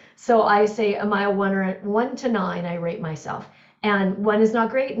nines. So I say, am I a one or a 1 to 9? I rate myself. And 1 is not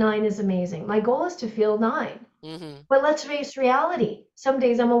great, 9 is amazing. My goal is to feel 9. Hmm. But let's face reality. Some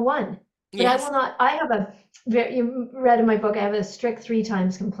days I'm a 1, but I will Yes. not. I have you read in my book, I have a strict 3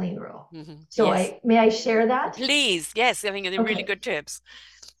 times complain rule. Hmm. So Yes. may I share that? Please. Yes. I think they're really Okay. good tips.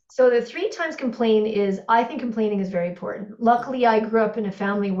 So the 3 times complain is, I think complaining is very important. Mm. Luckily, I grew up in a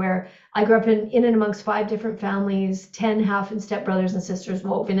family where I grew up in and amongst 5 different families, 10 half and step brothers and sisters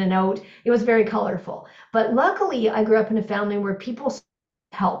woven in and out. It was very colorful. But luckily, I grew up in a family where people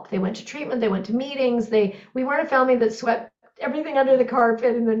help. They went to treatment, they went to meetings. We weren't a family that swept everything under the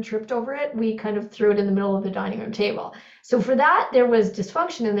carpet and then tripped over it. We kind of threw it in the middle of the dining room table. So for that, there was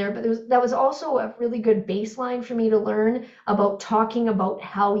dysfunction in there, but that was also a really good baseline for me to learn about talking about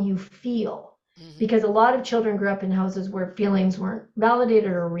how you feel. Hmm. Because a lot of children grew up in houses where feelings weren't validated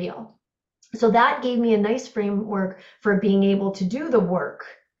or real. So that gave me a nice framework for being able to do the work.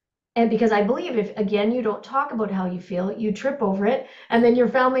 And because I believe, if again you don't talk about how you feel, you trip over it, and then Hmm. your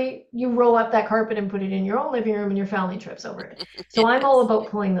family, you roll up that carpet and put it in your own living room, and your family trips over it. So I'm all Yes. about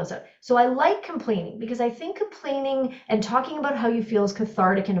pulling those out. So I like complaining because I think complaining and talking about how you feel is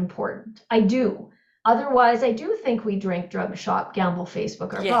cathartic and important. I do. Otherwise, I do think we drink, drug, shop, gamble,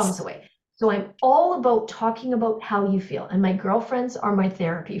 Facebook our problems Yes. away. So I'm all about talking about how you feel, and my girlfriends are my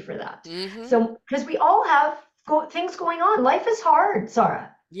therapy for that. Hmm. So because we all have things going on, life is hard,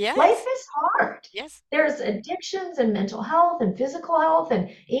 Sarah. Life Yes. is hard. Yes. There's addictions and mental health and physical health and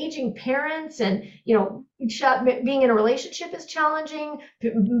aging parents, and being in a relationship is challenging.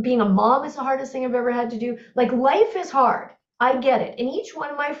 Being a mom is the hardest thing I've ever had to do. Like, life is hard. I get it. And each one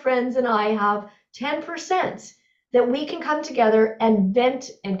of my friends and I have 10% that we can come together and vent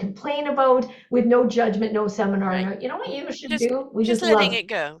and complain about with no judgment, no seminar. Right. No, you know what you should Just do? We just just love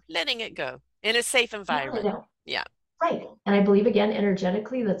letting it go in a safe feeling it environment. out. Yeah. Right. And I believe, again,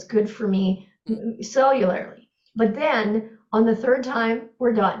 energetically, that's good for me Mm. cellularly. But then on the third time,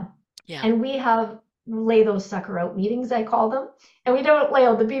 we're done. Yeah. And we have lay those sucker out meetings, I call them. And we don't lay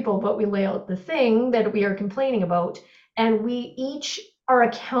out the people, but we lay out the thing that we are complaining about. And we each are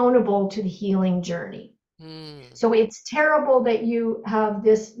accountable to the healing journey. Mm. So it's terrible that you have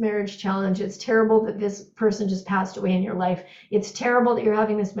this marriage challenge. It's terrible that this person just passed away in your life. It's terrible that you're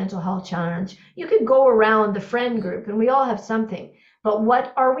having this mental health challenge. You could go around the friend Mm. group and we all have something. But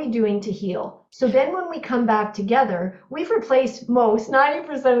what are we doing to heal? So Yeah. then when we come back together, we've replaced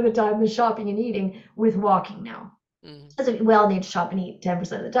 90% of the time, the shopping and eating with walking now. Mm. Doesn't we all need to shop and eat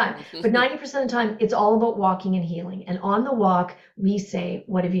 10% of the time, but 90% of the time, it's all about walking and healing. And on the walk, we say,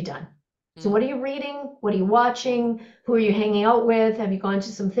 what have you done? So what Mm. are you reading? What are you watching? Who are you hanging out with? Have you gone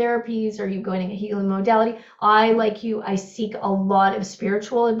to some therapies? Are you going to a healing modality? I, like you, I seek a lot of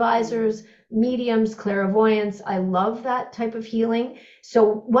spiritual Mm. advisors, mediums, clairvoyance. I love that type of healing.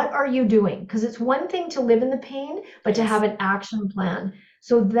 So what are you doing? Because it's one thing to live in the pain, but to have Yes. an action plan.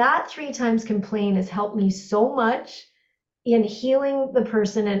 So that 3 times complain has helped me so much in healing the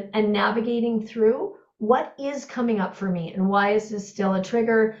person and navigating through what is coming up for me, and why is this still a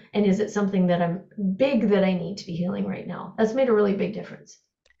trigger, and is it something that I'm big that I need to be healing right now. That's made a really big difference.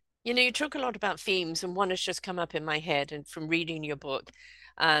 You talk a lot about themes, and one has just come up in my head, and from reading your book,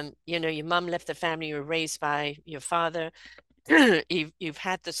 your mum left the family you were raised by your father. You've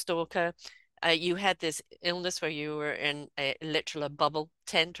had the stalker. You had this illness where you were in a literal bubble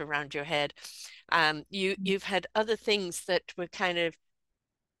tent around your head. You've had other things that were kind of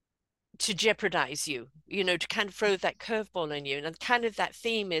to jeopardize you, to kind of throw that curveball in you. And kind of that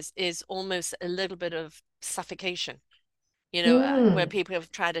theme is almost a little bit of suffocation, where Mm, people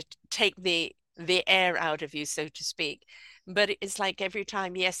have tried to take the air out of you, so to speak. But it's like every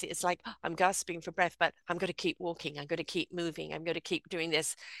time, yes, it's like, "Oh, I'm gasping for breath, but I'm going to keep walking. I'm going to keep moving. I'm going to keep doing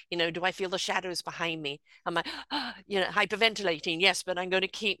this. Do I feel the shadows behind me? Am I, hyperventilating? Yes, but I'm going to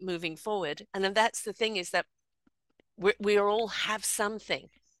keep moving forward." And then that's the thing is that we all have something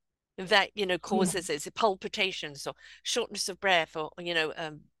that causes yes, it palpitations or shortness of breath or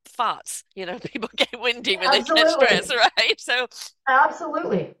farts. People get windy when they get stressed, absolutely. right? So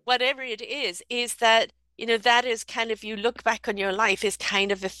Absolutely. whatever it is that that is kind of, you look back on your life, is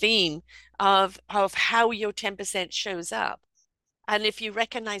kind of a theme of how your 10% shows up. And if you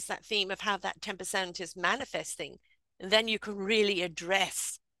recognize that theme of how that 10% is manifesting, then you can really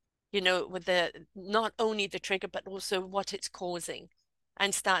address, with the not only the trigger but also what it's causing,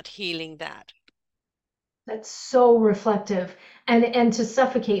 and start healing that. That's so reflective. And to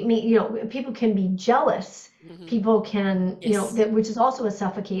suffocate me, people can be jealous. Hmm. People can, Yes. that which is also a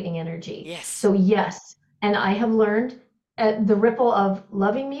suffocating energy. Yes. So yes, and I have learned the ripple of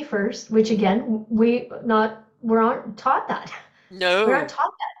loving me first, which Hmm. again, we aren't taught that. We aren't No.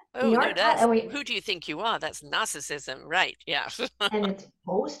 taught that. Oh We no, aren't taught, that's, and we who do you think you are? That's narcissism, right? Yeah. and it's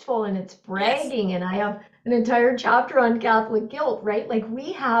boastful and it's Yes. bragging, and I have an entire chapter on Catholic guilt, right? Like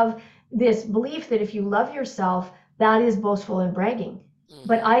we have this belief that if you love yourself, that is boastful and bragging.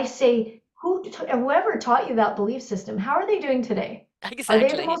 But Hmm. I say, whoever taught you that belief system, how are they doing today? Are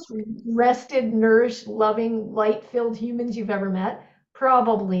they the Exactly. most rested, nourished, loving, light-filled humans you've ever met?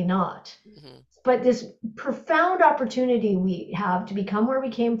 Probably not. Hmm. But this profound opportunity we have to become where we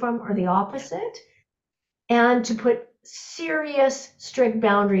came from or the Yeah. opposite, and to put serious, strict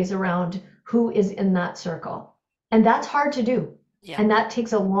boundaries around who is in that circle. And that's hard to do. Yeah. And that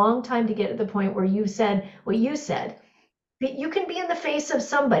takes a long time to get to the point where you said what you said. That you can be in the face of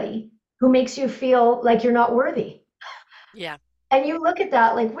somebody who makes you feel like you're not worthy. Yeah. And you look at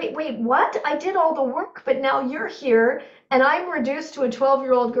that like, wait, what? I did all the work, but now you're here and I'm reduced to a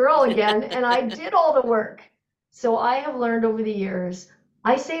 12-year-old girl again, and I did all the work. So I have learned over the years,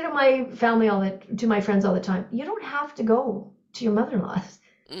 I say to my family to my friends all the time, you don't have to go to your mother-in-law's.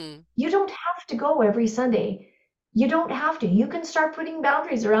 Mm. You don't have to go every Sunday. You don't have to. You can start putting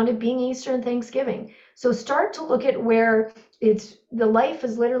boundaries around it being Easter and Thanksgiving. So start to look at where it's the life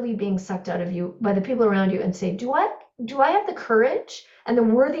is literally being sucked out of you by the people around you, and say, do I have the courage and the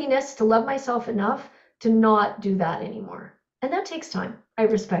worthiness to love myself enough to not do that anymore? And that takes time. I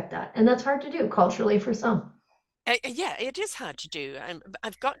respect that. And that's hard to do culturally for some. Yeah, it is hard to do.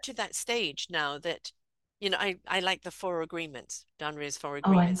 I've got to that stage now that, I like the four agreements, Donra's four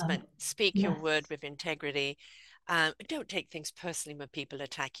Oh, I agreements, love but it. speak your word Yes. with integrity. Don't take things personally when people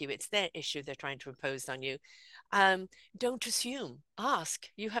attack you. It's their issue they're trying to impose on you. Um, don't assume, ask.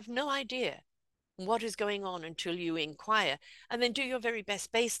 You have no idea what is going on until you inquire, and then do your very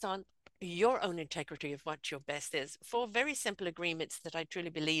best based on your own integrity of what your best is. For very simple agreements that I truly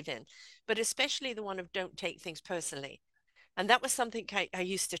believe in, but especially the one of don't take things personally. And that was something I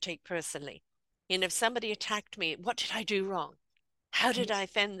used to take personally. If somebody attacked me, what did I do wrong? How did I Right.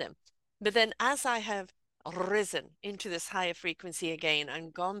 offend them? But then as I have risen into this higher frequency again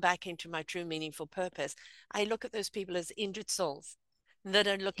and gone back into my true meaningful purpose, I look at those people as injured souls that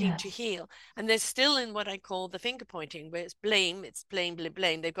are looking to Yes. heal. And they're still in what I call the finger pointing, where it's blame, blame,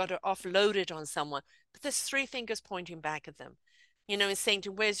 blame. They've got to offload it on someone. But there's three fingers pointing back at them, and saying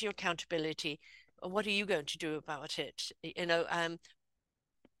to, where's your accountability? What are you going to do about it?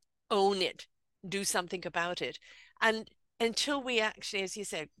 Own it, do something about it. And until we actually, as you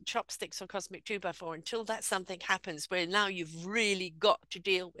said, chopsticks or cosmic two by four, until that something happens where now you've really got to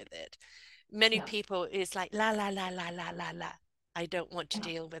deal with it, many Yeah. people is like, la, la, la, la, la, la, la. I don't want to Yeah.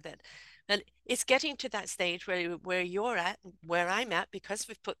 deal with it. And it's getting to that stage where you're at, where I'm at, because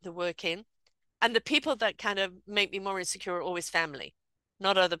we've put the work in. And the people that kind of make me more insecure are always family,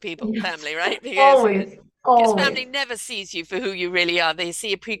 not other people, Yes. family, right? Always. Because family Always. never sees you for who you really are. They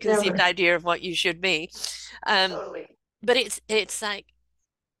see a preconceived Never. idea of what you should be. Um, Totally. but it's like,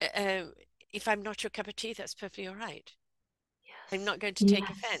 uh, if I'm not your cup of tea, that's perfectly all right. I'm Yes. not going to take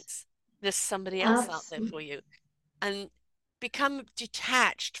Yes. offense. There's somebody else out there for Absolutely. you. And become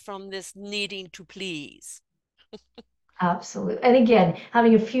detached from this needing to please. Absolutely. And again,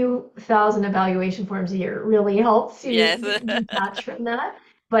 having a few thousand evaluation forms a year really helps you Yes. detach from that.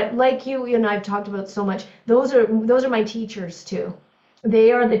 But like you and I've talked about so much, those are my teachers too.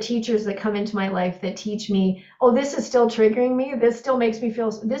 They are the teachers that come into my life that teach me, oh, this is still triggering me. This still makes me feel,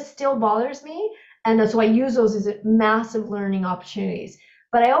 this still bothers me. And so I use those as massive learning opportunities.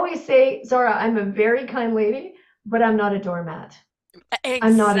 But I always say, Zara, I'm a very kind lady, but I'm not a doormat.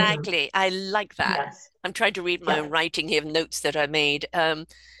 I'm not a doormat. Exactly. I like that. Yes. I'm trying to read my Yeah. own writing here, notes that I made.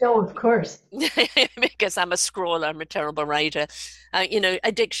 No, of course. Because I'm a scrawler, I'm a terrible writer.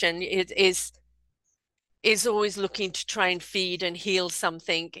 Addiction is always looking to try and feed and heal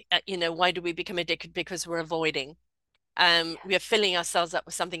something. Why do we become addicted? Because we're avoiding. We are filling ourselves up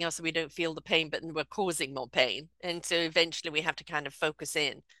with something else so we don't feel the pain, but we're causing more pain. And so eventually we have to kind of focus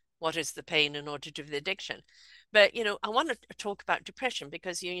in what is the pain in order to do the addiction. But I want to talk about depression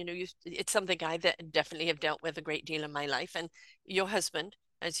because it's something definitely have dealt with a great deal in my life. And your husband,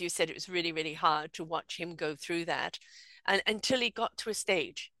 as you said, it was really, really hard to watch him go through that, and until he got to a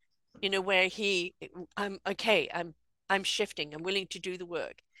stage, where I'm okay, I'm shifting, I'm willing to do the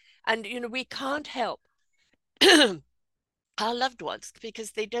work, and we can't help our loved ones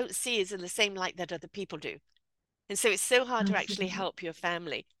because they don't see us in the same light that other people do. And so it's so hard to actually Absolutely. help your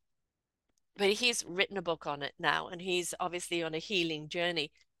family. But he's written a book on it now, and he's obviously on a healing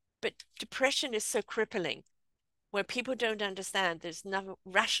journey. But depression is so crippling where people don't understand there's no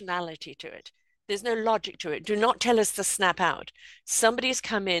rationality to it. There's no logic to it. Do not tell us to snap out. Somebody's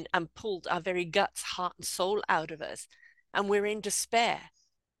come in and pulled our very guts, heart, and soul out of us, and we're in despair.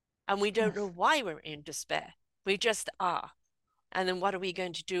 And we don't know Yes. why we're in despair. We just are. And then what are we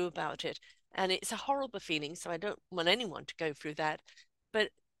going to do about it? And it's a horrible feeling, so I don't want anyone to go through that.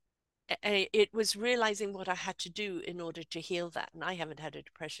 But it was realizing what I had to do in order to heal that. And I haven't had a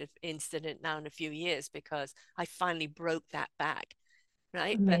depressive incident now in a few years because I finally broke that back,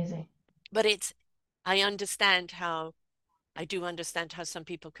 right? But Amazing. but it's I understand how I do understand how some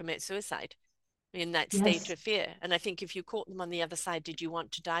people commit suicide in that state Yes, of fear. And I think if you caught them on the other side, did you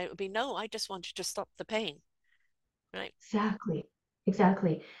want to die? It would be no, I just wanted to stop the pain, right? exactly.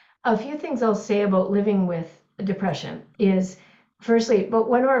 Exactly. A few things I'll say about living with depression is firstly, but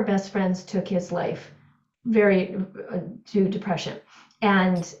one of our best friends took his life very to depression.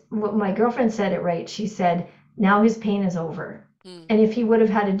 And what my girlfriend said it right. She said, now his pain is over. Mm, And if he would have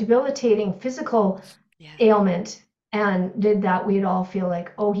had a debilitating physical yeah. ailment and did that, we'd all feel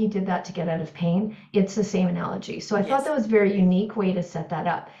like, oh, he did that to get out of pain. It's the same analogy. So I thought Yes. that was a very unique way to set that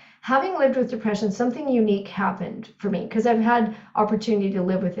up. Having lived with depression, something unique happened for me because I've had opportunity to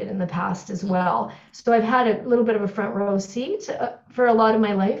live with it in the past as Mm-hmm. well. So I've had a little bit of a front row seat for a lot of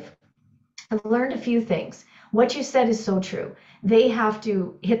my life. I've learned a few things. What you said is so true. They have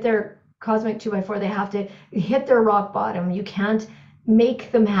to hit their cosmic 2x4, they have to hit their rock bottom. You can't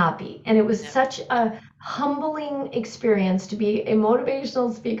make them happy. And it was No. such a humbling experience to be a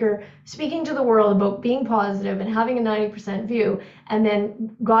motivational speaker speaking to the world about being positive and having a 90% view. And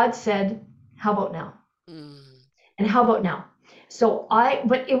then God said, how about now? Mm, And how about now?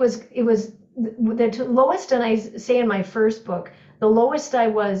 But it was the lowest, and I say in my first book, the lowest I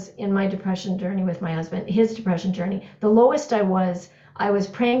was in my depression journey with my husband, his depression journey, the lowest I was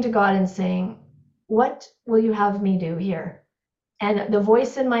praying to God and saying, what will you have me do here? And the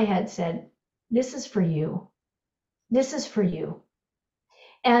voice in my head said, this is for you. This is for you.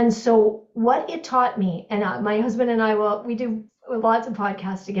 And so what it taught me, and my husband and I will, we do lots of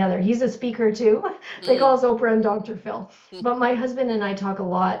podcasts together. He's a speaker too. They call mm, us Oprah and Dr. Phil. But my husband and I talk a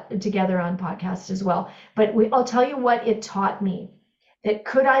lot together on podcasts as well. But I'll tell you what it taught me, that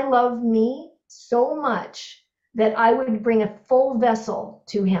could I love me so much that I would bring a full vessel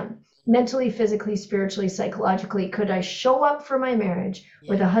to him, mentally, physically, spiritually, psychologically? Could I show up for my marriage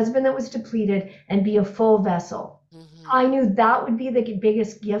with yeah. a husband that was depleted and be a full vessel? Mm-hmm. I knew that would be the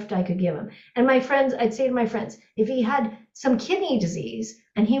biggest gift I could give him. And my friends, I'd say to my friends, if he had some kidney disease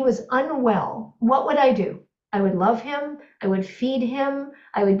and he was unwell, what would I do? I would love him. I would feed him.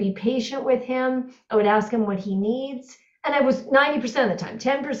 I would be patient with him. I would ask him what he needs. And I was 90% of the time,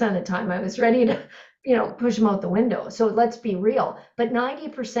 10% of the time, I was ready to, push him out the window. So let's be real. But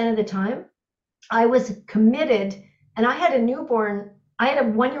 90% of the time, I was committed, and I had a newborn. I had a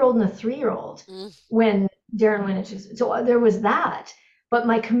 1 year old and a 3 year old Mm, when Darren went into. So there was that. But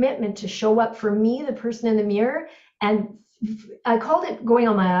my commitment to show up for me, the person in the mirror, and I called it going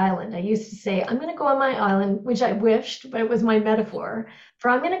on my island. I used to say, I'm going to go on my island, which I wished, but it was my metaphor for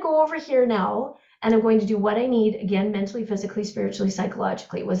I'm going to go over here now and I'm going to do what I need again, mentally, physically, spiritually,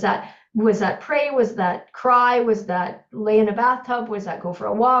 psychologically. Was that Was that pray? Was that cry? Was that lay in a bathtub? Was that go for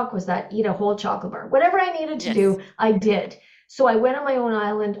a walk? Was that eat a whole chocolate bar? Whatever I needed to Yes. do, I did. So I went on my own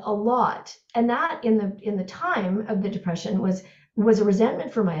island a lot. And that in the time of the depression was a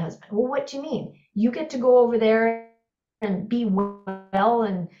resentment for my husband. Well, what do you mean? You get to go over there and be well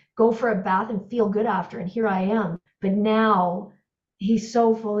and go for a bath and feel good after, and here I am. But now he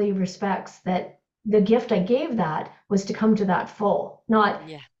so fully respects that the gift I gave that was to come to that full, not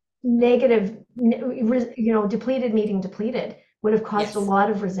Yeah. negative, depleted meeting depleted would have caused a Yes. lot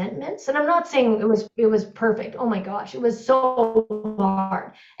of resentments. And I'm not saying it was perfect. Oh my gosh, it was so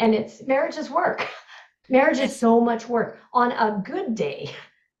hard. And it's marriage is work. Marriage is Yes. so much work. On a good day,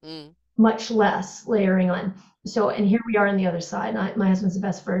 Mm, much less layering on. So, and here we are on the other side. My husband's the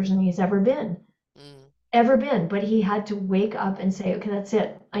best version he's mm. ever been, but he had to wake up and say, okay, that's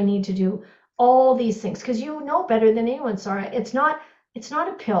it. I need to do all these things because you know better than anyone, Sarah. It's not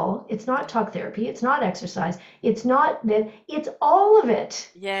a pill, it's not No. talk therapy, it's not exercise, it's not that, it's all of it.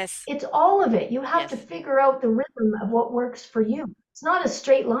 Yes. It's all of it. You have to Yes. figure out the rhythm of what works for you. It's not a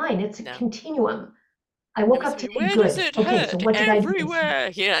straight line, it's a No. continuum. I It woke must up be, today where does good. it Okay, so hurt? what did I do this week? Everywhere.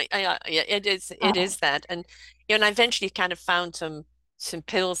 Yeah, yeah, it Uh, is that. And and I eventually kind of found some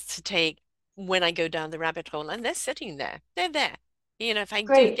pills to take when I go down the rabbit hole, and they're sitting there. They're there. If I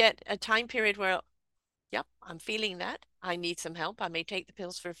do Great, get a time period where, yep, I'm feeling that, I need some help. I may take the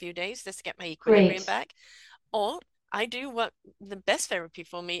pills for a few days just to get my equilibrium great. back. Or I do what the best therapy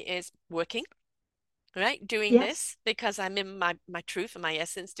for me is working, right? Doing Yes. this because I'm in my truth and my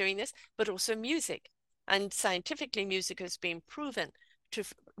essence doing this, but also music. And scientifically, music has been proven to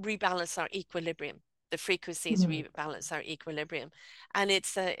rebalance our equilibrium. The frequencies Mhm. rebalance our equilibrium, and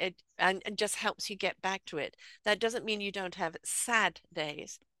and just helps you get back to it. That doesn't mean you don't have sad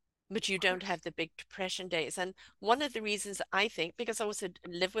days, but you Of don't course. have the big depression days. And one of the reasons I think, because I also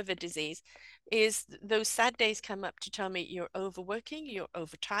live with a disease, is those sad days come up to tell me you're overworking, you're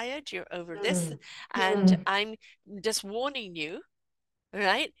overtired, you're over this, Mm. and Mm. I'm just warning you,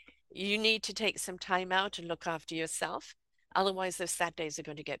 right? You need to take some time out and look after yourself. Otherwise, those sad days are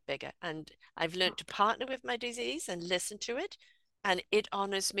going to get bigger. And I've learned to partner with my disease and listen to it, and it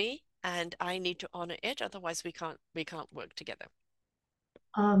honors me, and I need to honor it. Otherwise, we can't work together.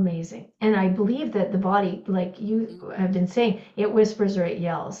 Amazing. And I believe that the body, like you Mm. have been saying, it whispers or it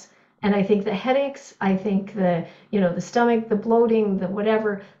yells. And I think the headaches, I think the stomach, the bloating, the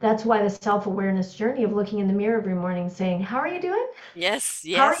whatever, that's why the self-awareness journey of looking in the mirror every morning saying, how are you doing? Yes,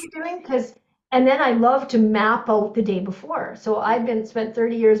 How are yes. you doing? And then I love to map out the day before. So I've Mm, been spent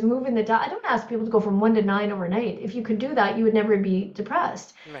 30 years moving the dial. I don't ask people to go from 1 to 9 overnight. If you could do that, you would never be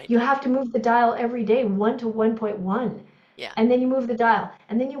depressed. right. You have to move the dial every day, 1 to 1.1. Yeah. And then you move the dial.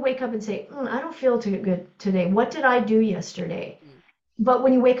 And then you wake up and say, I don't feel too good today. What did I do yesterday? Mm, But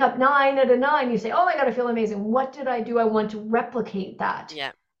when you wake up 9 out of 9, you say, oh my God, I feel amazing. What did I do? I want to replicate that.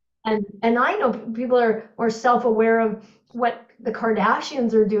 yeah. And I know people are more self-aware of what the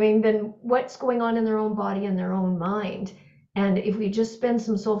Kardashians are doing than what's going on in their own body and their own mind. And if we just spend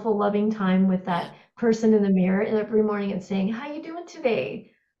some soulful, loving time with Yeah. that person in the mirror every morning and saying, "How you doing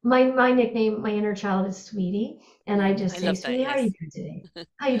today?" My nickname, my inner child is Sweetie, and I I just say, love that. "Sweetie, how are you Yes. doing today?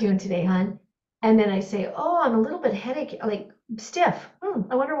 How you doing today, hon?" And then I say, "Oh, I'm a little bit headache, like stiff.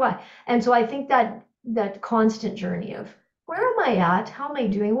 I wonder why." And so I think that constant journey of where Mm. am I at? How am I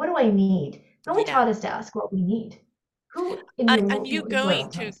doing? What do I need? No one Yeah. taught us to ask what we need. Who in the And you going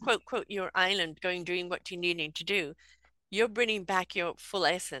world taught to us that? quote your island, going doing what you're needing to do, you're bringing back your full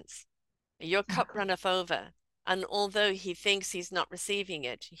essence. Your cup Exactly. runneth over. And although he thinks he's not receiving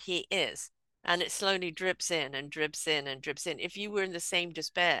it, he is. And it slowly drips in and drips in and drips in. If you were in the same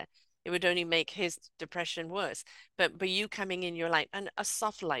despair, it would only make his depression worse. But by you coming in your light, and a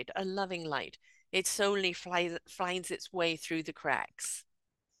soft light, a loving light, it slowly finds its way through the cracks.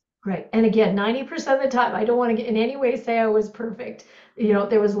 Right. And again, 90% of the time, I don't want to in any way say I was perfect.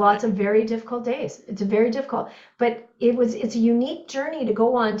 There was No. lots of very difficult days. It's a very difficult, but it's a unique journey to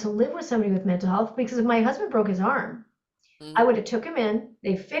go on to live with somebody with mental health because if my husband broke his arm, I Mm, would have took him in,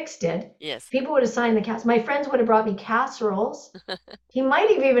 they fixed it. yes. People would have signed the cast. My friends would have brought me casseroles. He might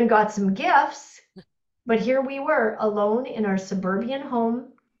have even got some gifts, but here we were alone in our suburban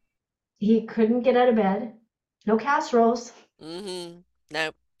home. He couldn't get out of bed. No casseroles,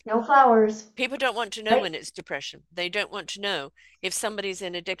 No. no flowers. People don't want to know Right? when it's depression. They don't want to know if somebody's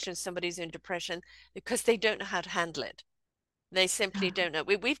in addiction, somebody's in depression, because they don't know how to handle it. They simply don't know.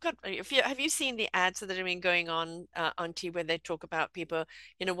 We've got, if you have you seen the ads that have been going on TV where they talk about people,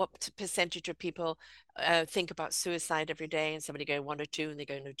 what percentage of people think about suicide every day, and somebody go one or two, and they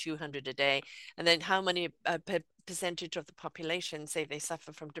go no 200 a day, and then how many percentage of the population say they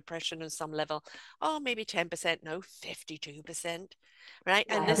suffer from depression on some level. Oh, maybe 10%, no, 52%, right?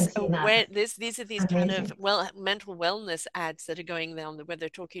 I And haven't seen that. these are these kind of Amazing. mental wellness ads that are going on where they're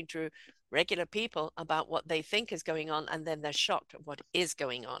talking to regular people about what they think is going on, and then they're shocked at what is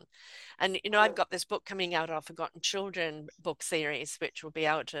going on. And I've got this book coming out, our Forgotten Children book series, which will be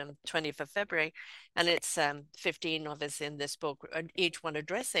out 20th of February, and it's 15 of us in this book, each one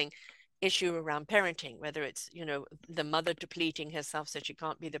addressing issue around parenting, whether it's the mother depleting herself so she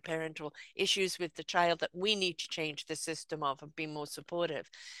can't be the parent, or issues with the child that we need to change the system of and be more supportive.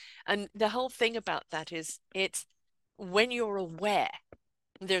 And the whole thing about that is, it's when you're aware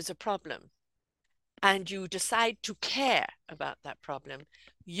there's a problem and you decide to care about that problem,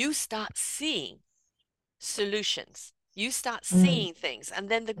 you start seeing solutions. You start Mm. seeing things, and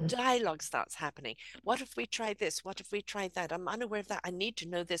then the dialogue starts happening. What if we try this? What if we try that? I'm unaware of that. I need to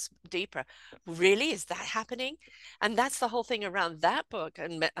know this deeper. Really? Is that happening? And that's the whole thing around that book,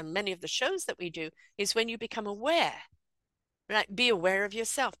 and many of the shows that we do, is when you become aware. Right? Be aware of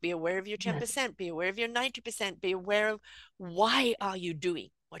yourself, be aware of your Yes. 10%, be aware of your 90%, be aware of why are you doing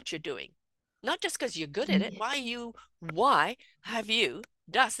what you're doing? Not just because you're good at it. Why have you,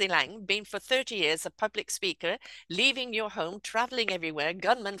 Darci Lang, been for 30 years a public speaker, leaving your home, traveling everywhere,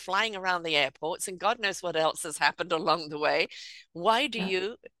 gunmen flying around the airports, and God knows what else has happened along the way? Why do Yeah.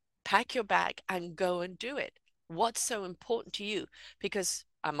 you pack your bag and go and do it? What's so important to you? Because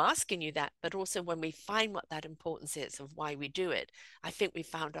I'm asking you that, but also when we find what that importance is of why we do it, I think we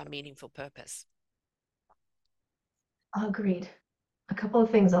found our meaningful purpose. Agreed. A couple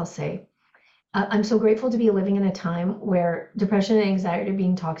of things I'll say. I'm so grateful to be living in a time where depression and anxiety are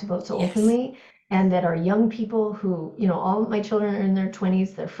being talked about so Yes. openly, and that our young people who, all my children are in their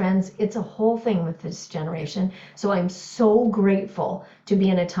 20s, their friends, it's a whole thing with this Yeah. generation. So I'm so grateful to be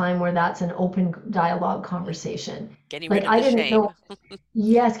in a time where that's an open dialogue Mm. conversation. Getting rid Like of I the didn't shame. know.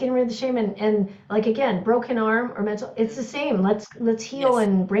 Yes, getting rid of the shame, and like again, broken arm or mental, it's Mm. the same. Let's heal Yes.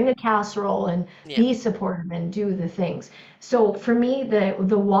 and bring a casserole and Yeah. be supportive and do the things. So for me,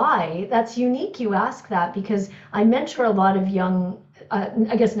 the why, that's unique you ask that because I mentor a lot of young,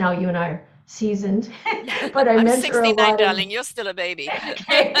 I guess now you and I are seasoned, but I I'm mentor a 69, lot of. darling. You're still a baby.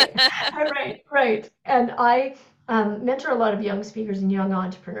 Okay, right, right. And I mentor a lot of young speakers and young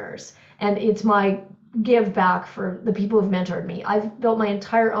entrepreneurs, and it's my give back for the people who've mentored me. I've built my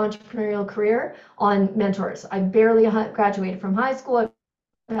entire entrepreneurial career on mentors. I barely graduated from high school. I've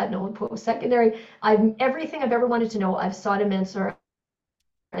had no post-secondary. I've everything I've ever wanted to know. I've sought a mentor,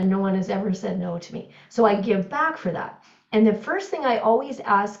 and no one has ever said no to me. So I Mm. give back for that. And the first thing I always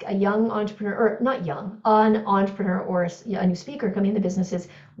ask a young entrepreneur, or not young, an entrepreneur or a new speaker coming into business is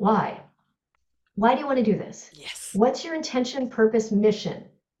why? Why do you want to do this? Yes. What's your intention, purpose, mission?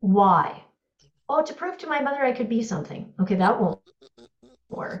 Why? Oh, to prove to my mother I could be something. Okay, that won't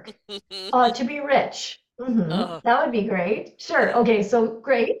work. To be rich. Oh. That would be great. Sure. Okay, so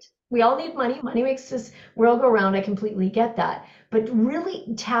great. We all need money. Money makes this world go round. I completely get that. But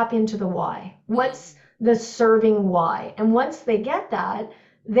really tap into the why. What's Mm. the serving why? And once they get that,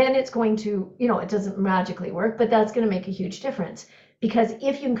 then it's going to, it doesn't magically work, but that's going to make a huge difference. Because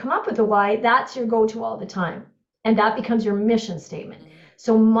if you can come up with a why, that's your go to all the time. And that becomes your mission statement. Mm.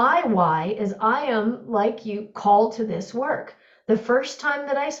 So my why is I am, like you, called to this work. The first time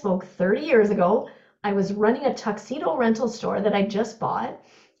that I spoke 30 years ago, I was running a tuxedo rental store that I just bought.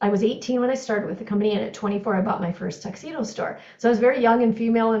 I was 18 when I started with the company, and at 24, I bought my first tuxedo store. So I was very young and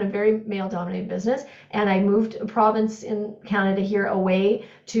female in a very male dominated business. And I moved a province in Canada here away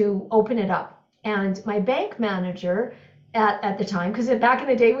to open it up. And my bank manager at the time, because back in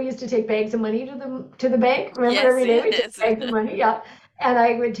the day, we used to take bags of money to the bank. Remember, Yes, every day we took yes. bags of money? Yeah. And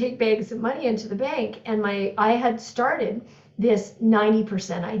I would take bags of money into the bank. And I had started this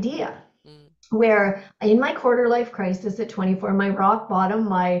 90% idea Mm. where in my quarter life crisis at 24, my rock bottom,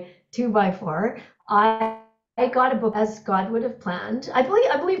 my 2x4, I got a book as God would have planned. I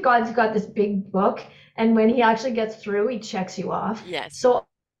believe God's got this big book, and when he actually gets through, he checks you off. Yes. So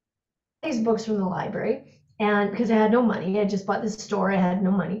these books from the library, and because I had no money, I just bought this store, I had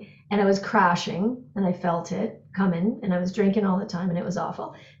no money, and I was crashing, and I felt it coming, and I was drinking all the time, and it was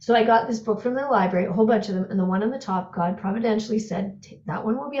awful. So I got this book from the library, a whole bunch of them, and the one on the top, God providentially said, that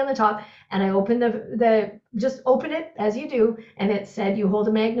one will be on the top. And I opened the just open it as you do, and it said, you hold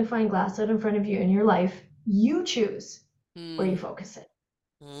a magnifying glass out in front of you in your life, you choose where you Mm. focus it.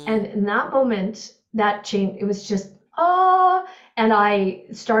 And Mm. in that moment, that changed. It was just, oh, and I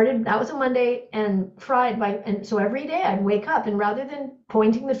started, that was a Monday, and and so every day I'd wake up, and rather than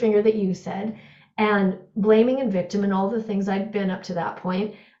pointing the finger that you said and blaming and victim and all the things I'd been up to that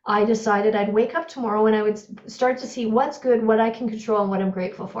point, I decided I'd wake up tomorrow and I would start to see what's good, what I can control, and what I'm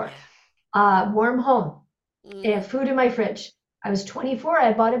grateful for. Yeah. Warm home, Mm, food in my fridge. I was 24,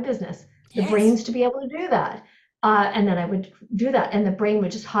 I bought a business. The yes. brains to be able to do that. And then I would do that, and the brain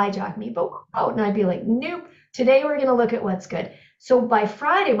would just hijack me, but out, and I'd be like, nope, today we're going to look at what's good. So by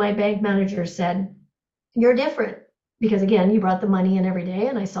Friday, my bank manager said, you're different. Because again, you brought the money in every day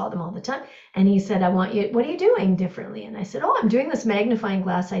and I saw them all the time. And he said, I want you, what are you doing differently? And I said, oh, I'm doing this magnifying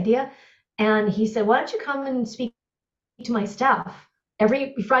glass idea. And he said, why don't you come and speak to my staff?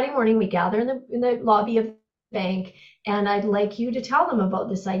 Every Friday morning, we gather in the lobby of the bank, and I'd like you to tell them about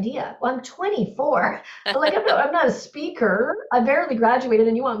this idea. Well, I'm 24. Like, I'm not a speaker. I barely graduated,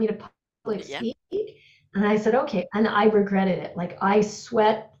 and you want me to public Yeah. speak? And I said, okay. And I regretted it. Like, I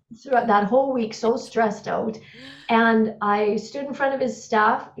sweat throughout that whole week, so stressed out. And I stood in front of his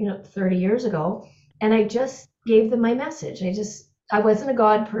staff, 30 years ago, and I just gave them my message. I wasn't a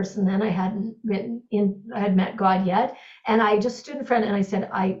God person then. I had met God yet. And I just stood in front and I said,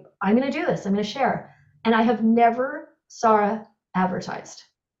 I'm going to do this. I'm going to share. And I have never, Sarah, advertised.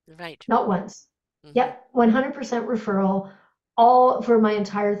 Right. Not once. Hmm. Yep, 100% referral, all for my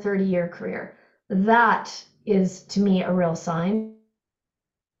entire 30-year career. That is to me a real sign.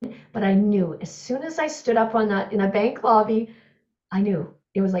 But I knew as soon as I stood up on that in a bank lobby, I knew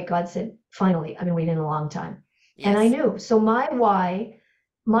it was like God said, finally, I've been waiting a long time. And I Yes. knew. So my why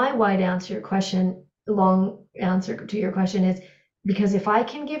to answer your question, the long answer to your question is because if I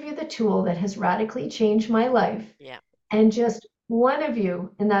can give you the tool that has radically changed my life, Yeah. and just one of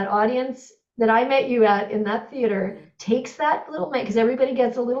you in that audience that I met you at in that theater Hmm. takes that little, because everybody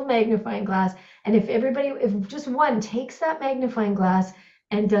gets a little magnifying glass. And if just one takes that magnifying glass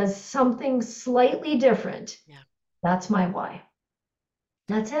and does something slightly different, Yeah. that's my why.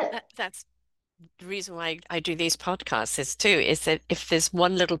 That's it. That's the reason why I do these podcasts is too, is that if there's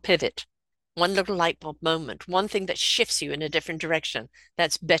one little pivot, one little light bulb moment, one thing that shifts you in a different direction,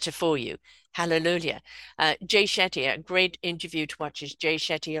 that's better for you. Hallelujah. Jay Shetty, a great interview to watch is Jay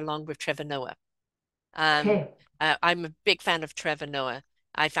Shetty along with Trevor Noah. Um, Okay. I'm a big fan of Trevor Noah.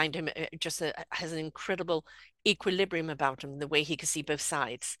 I find him has an incredible equilibrium about him, the way he can see both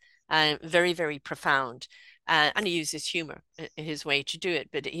sides. Very, very profound. And he uses humor in his way to do it,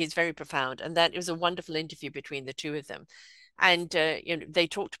 but he's very profound. And that was a wonderful interview between the two of them. And they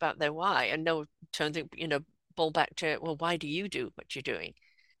talked about their why, and Noah turned the ball back to, well, why do you do what you're doing?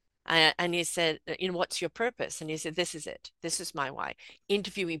 And he said, what's your purpose? And he said, this is it. This is my why.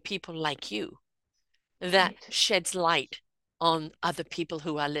 Interviewing people like you that Right. sheds light on other people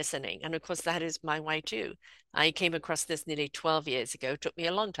who are listening. And of course, that is my why too. I came across this nearly 12 years ago. It took me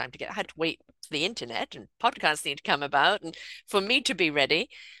a long time to get. I had to wait for the internet and podcasts need to come about and for me to be ready.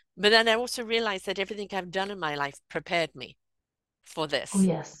 But then I also realized that everything I've done in my life prepared me for Oh, this.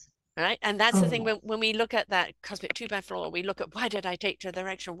 yes. Right. And that's the Oh, thing yes. when we look at that cosmic two by four, we look at why did I take to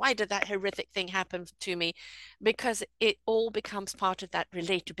direction? Why did that horrific thing happen to me? Because it all becomes part of that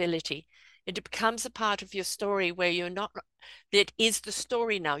relatability. It becomes a part of your story where you're not, it is the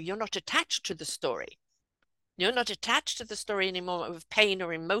story now. You're not attached to the story. You're not attached to the story anymore with pain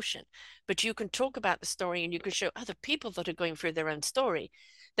or emotion, but you can talk about the story and you can show other people that are going through their own story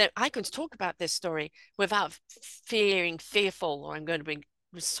that I can talk about this story without feeling fearful or I'm going to be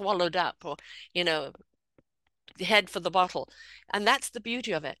swallowed up or, you know, head for the bottle. And that's the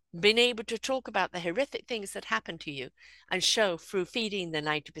beauty of it. Being able to talk about the horrific things that happen to you and show through feeding the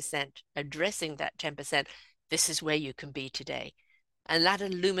 90%, addressing that 10%, this is where you can be today. And that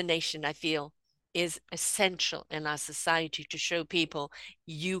illumination, I feel, is essential in our society to show people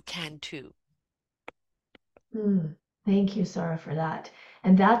you can too. Mm, thank you, Sarah, for that.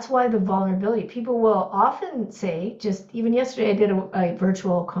 And that's why the vulnerability, people will often say, just even yesterday, I did a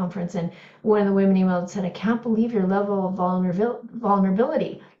virtual conference, and one of the women emailed and said, I can't believe your level of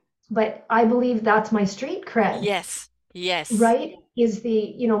vulnerability. But I believe that's my street cred, Yes, yes, right? Is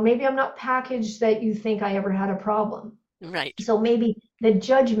maybe I'm not packaged that you think I ever had a problem. right. So maybe the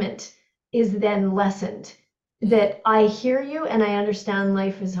judgment is then lessened. Mm. That I hear you and I understand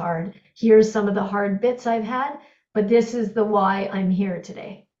life is hard. Here's some of the hard bits I've had, but this is the why I'm here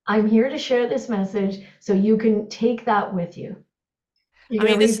today. I'm here to share this message so you can take that with you. You're I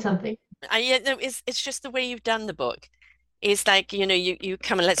going to mean, read this, something. yeah, no, it's just the way you've done the book. It's like, you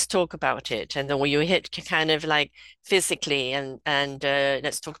come and let's talk about it. And then when you hit kind of like physically and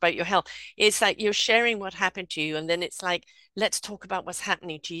let's talk about your health. It's like you're sharing what happened to you, and then it's like, let's talk about what's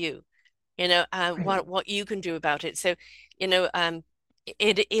happening to you, Right. what you can do about it. So,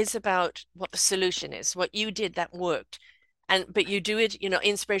 it is about what the solution is, what you did that worked. but you do it,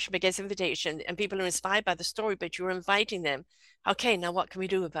 inspiration begets invitation, and people are inspired by the story, but you're inviting them. Okay, now what can we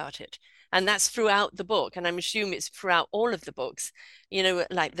do about it? And that's throughout the book, and I'm assuming it's throughout all of the books,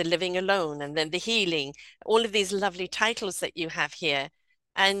 like The Living Alone and then The Healing, all of these lovely titles that you have here.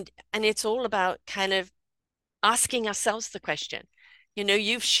 And it's all about kind of asking ourselves the question.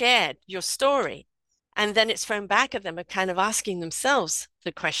 You've shared your story, and then it's thrown back at them of kind of asking themselves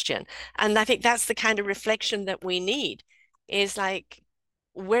the question. And I think that's the kind of reflection that we need is like,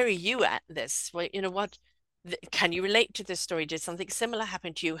 where are you at this? Well, what can you relate to this story? Did something similar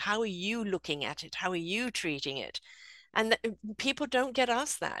happen to you? How are you looking at it? How are you treating it? And people don't get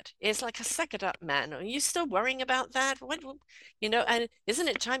asked that. It's like a suck it up, man. Are you still worrying about that? And isn't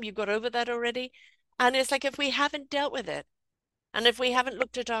it time you got over that already? And it's like if we haven't dealt with it, and if we haven't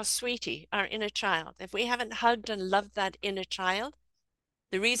looked at our sweetie, our inner child, if we haven't hugged and loved that inner child,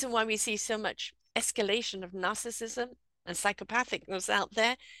 the reason why we see so much escalation of narcissism and psychopathicness out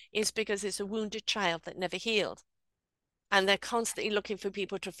there is because it's a wounded child that never healed. And they're constantly looking for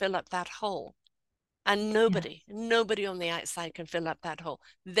people to fill up that hole. And Yeah, nobody on the outside can fill up that hole.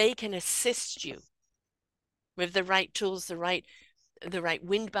 They can assist you with the right tools, the right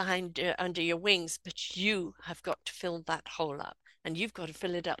wind behind under your wings, but you have got to fill that hole up, and you've got to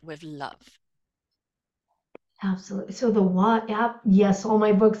fill it up with love. absolutely. So the why, yeah, yes, all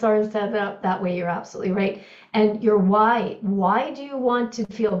my books are set up that way. You're absolutely right. And your why do you want to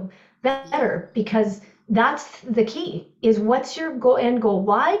feel Mm, better? Because that's the key is what's your end goal?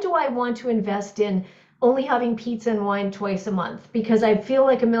 Why do I want to invest in only having pizza and wine twice a month? Because I mm, feel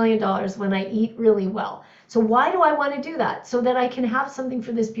like $1 million when I eat really well. So why do I want to do that? So that I can have something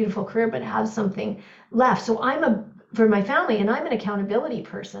for this beautiful career, but have something left. So for my family, and I'm an accountability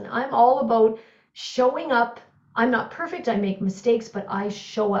person. I'm all about showing up. I'm not perfect, I make mistakes, but I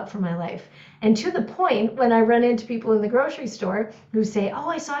show up for my life. And to the point, when I run into people in the grocery store who say, "Oh,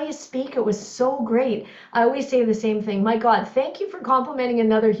 I saw you speak, it was so great," I always say the same thing: My God, thank you for complimenting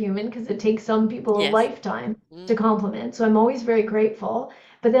another human, because it takes some people a yes. lifetime to Mm, compliment. So I'm always very grateful.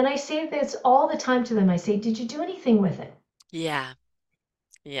 But then I say this all the time to them: I say, "Did you do anything with it? yeah.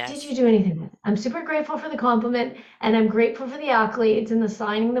 Did you Yes. do anything with it?" I'm super grateful for the compliment, and I'm grateful for the accolades and the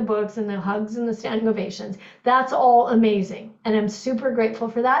signing the books and the Mm, hugs and the standing ovations. That's all amazing. And I'm super grateful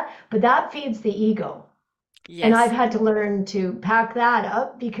for that. But that feeds the ego. And I've yes. had to learn to pack that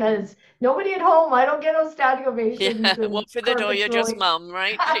up Mm, because nobody at home, I don't get no standing yeah. ovations and Walk through the door, carpets you're just rolling. mum,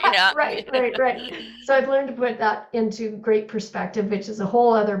 right? Yeah. Right, right, right. So I've learned to put that into great perspective, which is a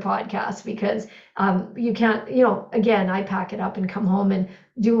whole other podcast because you can't, again, I pack it up and come home and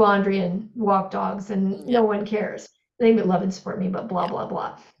do laundry and walk dogs, and Yeah. no one cares. They love and support me, but blah, Yeah. blah,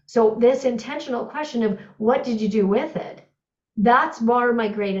 blah. So this intentional question of what did you do with it? That's more my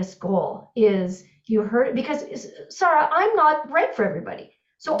greatest goal is you heard, because Sarah, I'm not right for everybody.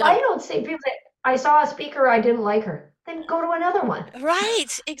 So I No. don't say people say, I saw a speaker, I didn't like her. Then go to another one.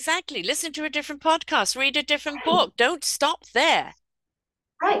 Right. Exactly. Listen to a different podcast, read a different Right, book. Don't stop there,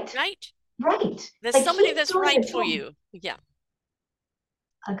 right, right? right. There's Like somebody keep that's filling right the for tool. you. Yeah.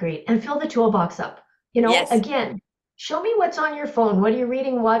 Agreed. And fill the toolbox up. Yes. Again, show me what's on your phone. What are you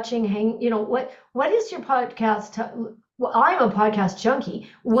reading, watching, what is your podcast? Well, I'm a podcast junkie.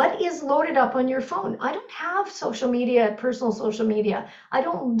 Mm, What is loaded up on your phone? I don't have social media, personal social media. I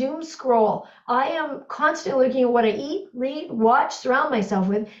don't doom scroll. I am constantly looking at what I eat, read, watch, surround myself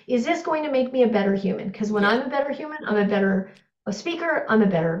with. Is this going to make me a better human? Because when yeah. I'm a better human, I'm a better speaker. I'm a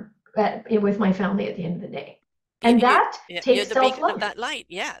better with my family at the end of the day. And You, that you're takes the self beacon of love. that light.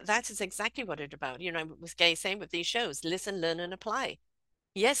 Yeah, that is exactly what it's about. Was Gay saying with these shows, listen, learn, and apply.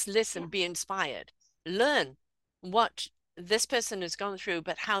 Yes, listen, be inspired. Learn what this person has gone through,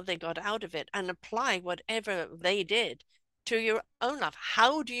 but how they got out of it, and apply whatever they did to your own life.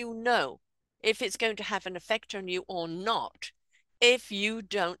 How do you know if it's going to have an effect on you or not if you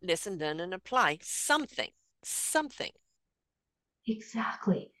don't listen, learn, and apply something? Something.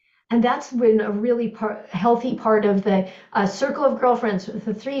 Exactly. And that's been a really healthy part of the circle of girlfriends with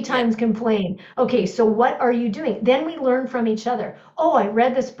the three Yeah, times complain. Okay, so what are you doing? Then we learn from each other. Oh, I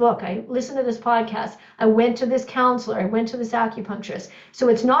read this book. I listened to this podcast. I went to this counselor. I went to this acupuncturist. So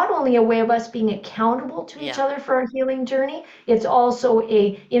it's not only a way of us being accountable to each yeah, other for our healing journey, it's also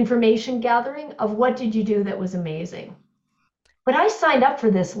a information gathering of what did you do that was amazing. But I signed up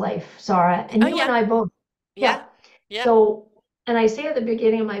for this life, Sarah, oh and you and yeah, I both. yeah, Yeah. yeah, So, and I say at the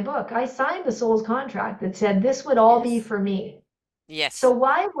beginning of my book, I signed the soul's contract that said this would all be yes, for me. So yes,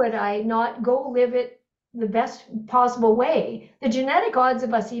 why would I not go live it the best possible way? The genetic odds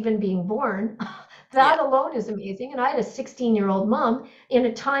of us even being born, yeah, that alone is amazing. And I had a 16-year-old mom in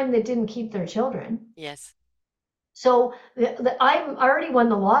a time that didn't keep their children. yes. So I'm already won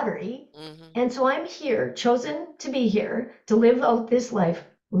the lottery. Hmm. And so I'm here, chosen to be here, to live out this life.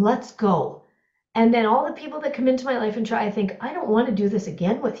 Let's go. And then all the people that come into my life and try, I think, I don't want to do this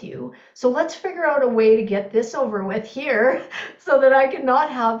again with you. So let's figure out a way to get this over with here so that I can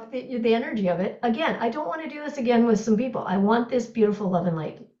not have the energy of it. Again, I don't want to do this again with some people. I want this beautiful love and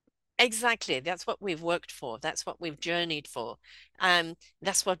light. Exactly. That's what we've worked for. That's what we've journeyed for.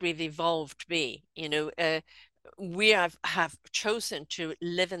 That's what we've evolved to be. We have chosen to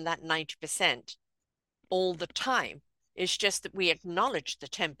live in that 90% all the time. It's just that we acknowledge the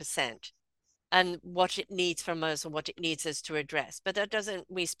 10% and what it needs from us and what it needs us to address. But that doesn't,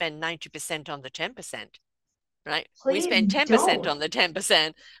 we spend 90% on the 10%, right? We Please spend 10% don't. on the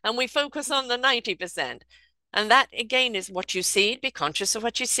 10% and we focus on the 90%. And that again is what you seed. Be conscious of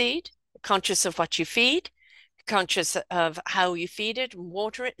what you seed, conscious of what you feed, conscious of how you feed it,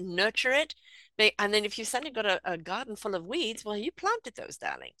 water it, nurture it. And then if you've suddenly got a garden full of weeds, well, you planted those,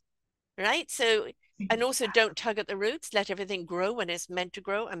 darling, right? So, and also don't tug at the roots, let everything grow when it's meant to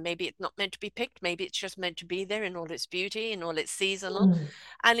grow. And maybe it's not meant to be picked. Maybe it's just meant to be there in all its beauty, in all its seasonal. Mm.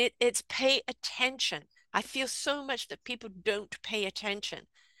 And it's pay attention. I feel so much that people don't pay attention.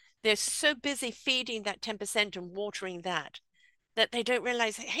 They're so busy feeding that 10% and watering that they don't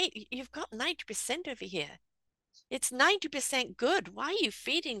realize, hey, you've got 90% over here. It's 90% good. Why are you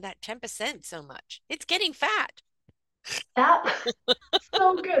feeding that 10% so much? It's getting fat. That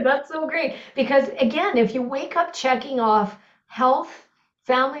so good. That's so great. Because again, if you wake up checking off health,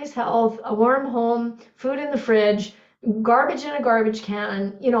 family's health, a warm home, food in the fridge, garbage in a garbage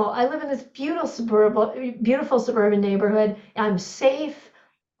can, I live in this beautiful suburban neighborhood. I'm safe.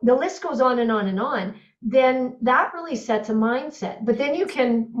 The list goes on and on and on. Then that really sets a mindset. But then you Yes.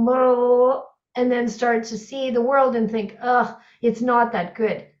 can and then start to see the world and think, ugh, it's not that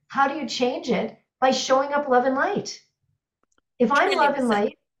good. How do you change it? By showing up love and light. If I'm Trillion love and percent.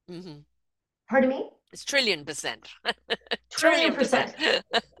 light, Mm-hmm. pardon me, It's trillion percent. trillion Trillion percent. percent.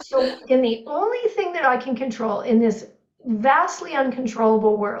 So, in the only thing that I can control in this vastly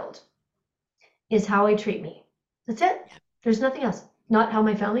uncontrollable world is how I treat me. That's it. Yeah. There's nothing else. Not how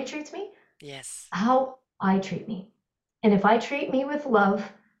my family treats me, Yes. how I treat me. And if I treat me with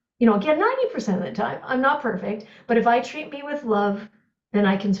love, again, 90% of the time, I'm not perfect, but if I treat me with love, then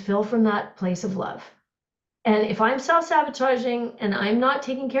I can fill from that place of love. And if I'm self-sabotaging and I'm not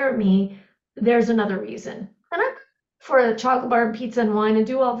taking care of me, there's another reason. And I'm for a chocolate bar, pizza, and wine and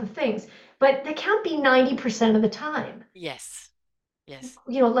do all the things, but they can't be 90% of the time. Yes. Yes.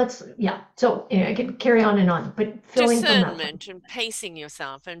 Yeah. So I could carry on and on, but filling from that place. Discernment and pacing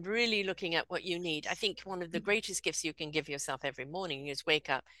yourself and really looking at what you need. I think one of the greatest gifts you can give yourself every morning is wake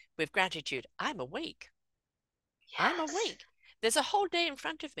up with gratitude. I'm awake. I'm Yes. awake. There's a whole day in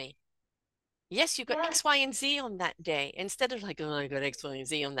front of me. Yes, you've got Yes. X, Y, and Z on that day. Instead of like, oh, I got X, Y, and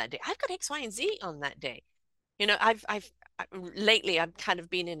Z on that day. I've got X, Y, and Z on that day. Lately I've kind of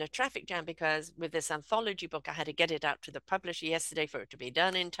been in a traffic jam because with this anthology book, I had to get it out to the publisher yesterday for it to be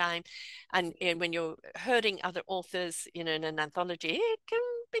done in time. And when you're herding other authors, in an anthology, it can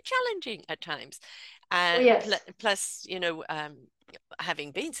be challenging at times. Oh, Uh, pl yes. plus,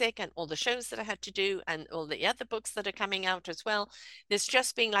 having been sick and all the shows that I had to do and all the other books that are coming out as well, there's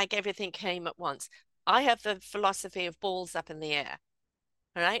just been like everything came at once. I have the philosophy of balls up in the air.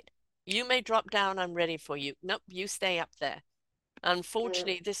 All right. You may drop down. I'm ready for you. Nope, you stay up there.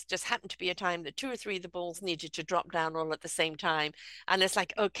 Mm, Unfortunately, this just happened to be a time that two or three of the balls needed to drop down all at the same time. And it's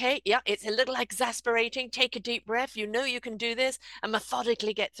like, okay, yeah, it's a little exasperating. Take a deep breath. You know you can do this and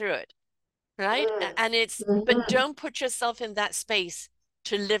methodically get through it. Right. mm, But mhm. don't put yourself in that space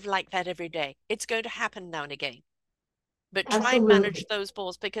to live like that every day. It's going to happen now and again, but try and manage Absolutely. those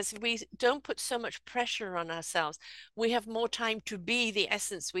balls because if we don't put so much pressure on ourselves, we have more time to be the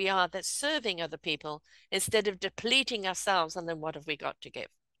essence we are that's serving other people instead of depleting ourselves. And then what have we got to give?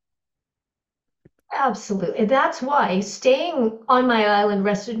 Absolutely. That's why staying on my island,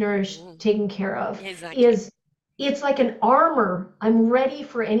 rested, nourished, Mm, taken care of, exactly. is it's like an armor. I'm ready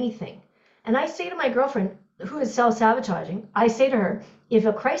for anything. And I say to my girlfriend, who is self-sabotaging, I say to her, if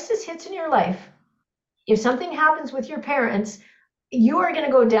a crisis hits in your life, if something happens with your parents, you are going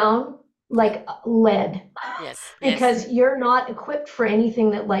to go down Yeah. like lead Yes. Yes. because you're not equipped for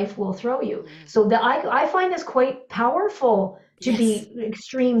anything that life will throw you. Mm, So I find this quite powerful to yes. be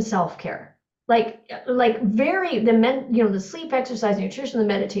extreme self-care. Like very the men, the sleep, exercise, nutrition, the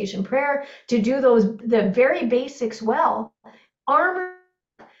meditation, prayer, to do the very basics well. Armor.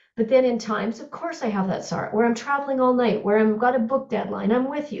 But then in times, of course, I have that sorrow where I'm traveling all night, where I've got a book deadline, I'm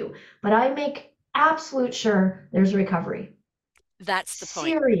with you. But I make absolute sure there's recovery. That's the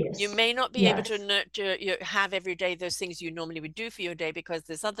point. You Serious. may not be able to Yes. nurture, you have every day those things you normally would do for your day because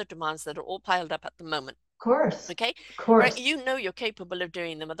there's other demands that are all piled up at the moment. Of course. Okay. Of Right. course. You know you're capable of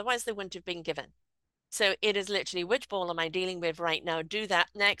doing them, otherwise they wouldn't have been given. So it is literally which ball am I dealing with right now? Do that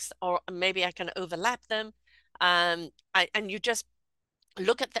next, or maybe I can overlap them. And you just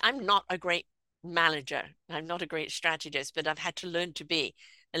look at the, I'm not a great manager. I'm not a great strategist, but I've had to learn to be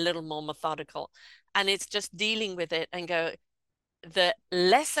a little more methodical. And it's just dealing with it and go, the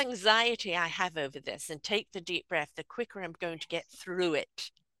less anxiety I have over this and take the deep breath, the quicker I'm going to get through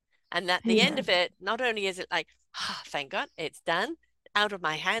it. And at the end of Amen. it, not only is it like, oh, thank God, it's done, out of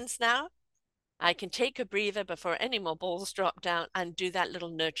my hands now. I can take a breather before any more balls drop down and do that little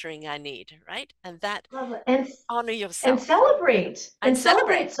nurturing I need, right? And that Love it. honor And yourself celebrate and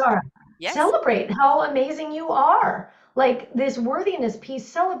celebrate. Sarah. Yes. Celebrate how amazing you are. Like this worthiness piece,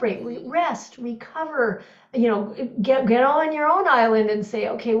 celebrate, Mm, rest, recover, get on your own island and say,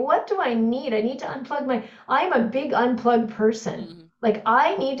 okay, what do I need? I need to unplug I'm a big unplugged person. mm, Like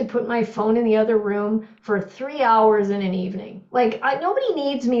I need to put my phone in the other room for 3 hours in an evening. Like nobody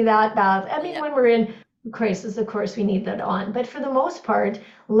needs me that bad. I mean, yeah. when we're in crisis, of course, we need that on. But for the most part,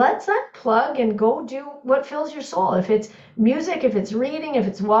 let's unplug and go do what fills your soul. If it's music, if it's reading, if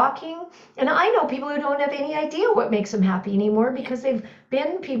it's walking. And I know people who don't have any idea what makes them happy anymore Yeah. because they've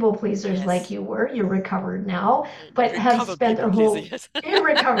been people pleasers like Yes. you were. You're recovered now, but have Recovered spent people their pleaser, whole yes. you're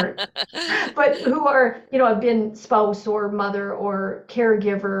recovered, but who are, have been spouse or mother or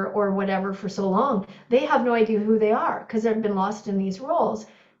caregiver or whatever for so long, they have no idea who they are because they've been lost in these roles.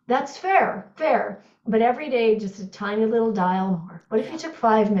 That's fair. But every day, just a tiny little dial more. What if you Yeah. took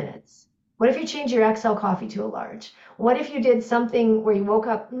 5 minutes? What if you changed your XL coffee to a large? What if you did something where you woke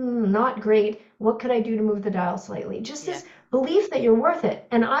up, not great? What could I do to move the dial slightly? Just Yeah. this belief that you're worth it.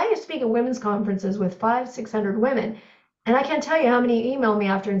 And I speak at women's conferences with 600 women, and I can't tell you how many email me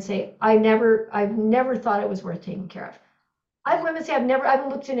after and say, I've never thought it was worth taking care of. I have Mm. women say, I haven't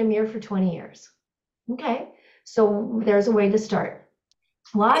looked in a mirror for 20 years. Okay, so there's a way to start.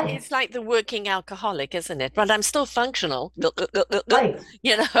 Why? It's like the working alcoholic, isn't it? But I'm still functional. Right.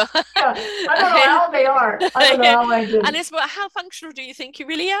 You know. Yeah, I don't know how they are. I don't know how I And did. it's well, how functional do you think you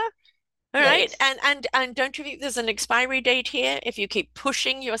really are? All right. Right. And don't you think there's an expiry date here if you keep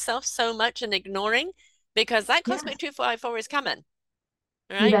pushing yourself so much and ignoring? Because that cosmic Yes, 254 is coming.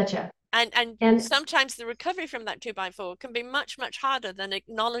 All you right. betcha. And And sometimes the recovery from that 2x4 can be much, much harder than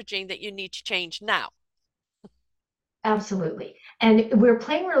acknowledging that you need to change now. absolutely. And we're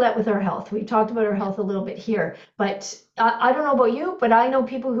playing roulette with our health. We talked about our Yeah. health a little bit here, but I don't know about you, but I know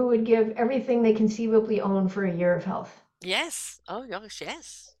people who would give everything they conceivably own for a year of health. Yes. Oh gosh,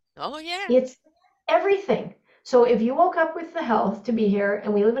 yes. Oh yeah. It's everything. So if you woke up with the health to be here,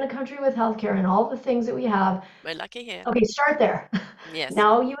 and we live in a country with healthcare and all the things that we have, We're lucky here. okay, start there. Yes.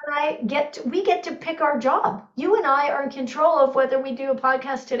 Now you and I we get to pick our job. You and I are in control of whether we do a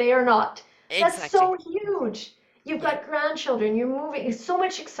podcast today or not. That's Exactly. so huge. You've Yeah. got grandchildren, you're moving, there's so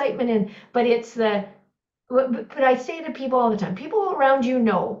much excitement in, but it's the but I say to people all the time, people around you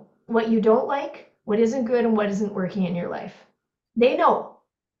know what you don't like, what isn't good, and what isn't working in your life. They know.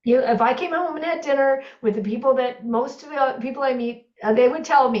 If I came home and had dinner with the people that most of the people I meet, they would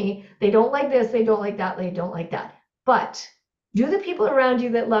tell me they don't like this, they don't like that, they don't like that. But do the people around you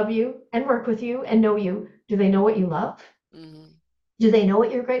that love you and work with you and know you, do they know what you love? Mm-hmm. Do they know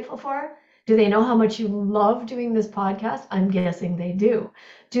what you're grateful for? Do they know how much you love doing this podcast? I'm guessing they do.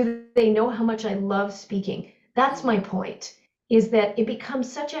 Do they know how much I love speaking? That's my Mm-hmm. point, is that it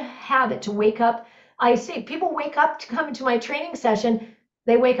becomes such a habit to wake up. I say people wake up to come into my training session.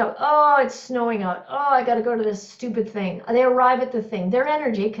 They wake up, oh, it's snowing out. Oh, I got to go to this stupid thing. They arrive at the thing. Their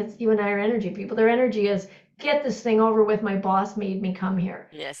energy, because you and I are energy people, their energy is get this thing over with. My boss made me come here.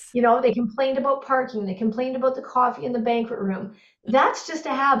 Yes. They complained about parking. They complained about the coffee in the banquet room. That's just a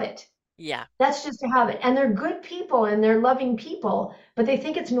habit. Yeah. That's just a habit. And they're good people and they're loving people, but they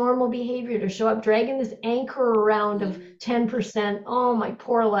think it's normal behavior to show up dragging this anchor around of Mm-hmm. 10%. Oh, my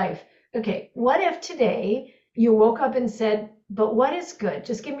poor life. Okay, what if today you woke up and said, but what is good?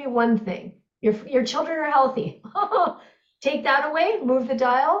 Just give me one thing. Your children are healthy. Take that away, move the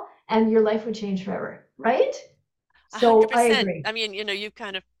dial, and your life would change forever, right? A hundred So I percent. agree. I mean, you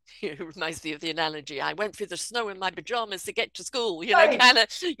kind of it reminds me of the analogy. I went through the snow in my pajamas to get to school, Right, kind of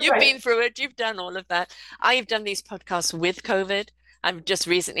you've right. been through it, you've done all of that. I've done these podcasts with COVID. I've just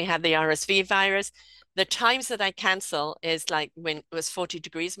recently had the RSV virus. The times that I cancel is like when it was 40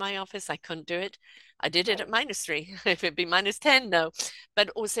 degrees in my office, I couldn't do it. I did it at Right. -3. If it'd be -10, no. But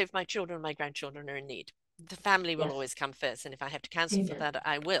also if my children and my grandchildren are in need, the family will Yes. always come first. And if I have to cancel for Amen. that,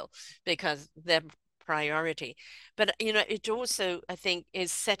 I will, because they're priority. But, it also, I think,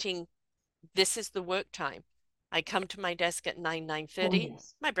 is setting this is the work time. I come to my desk at 9, Oh, 9:30.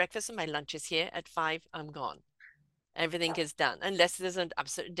 yes. My breakfast and my lunch is here at 5. I'm gone. Everything is done. Unless there's an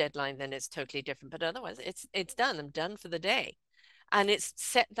absolute deadline, then it's totally different. But otherwise, it's done. I'm done for the day. And it's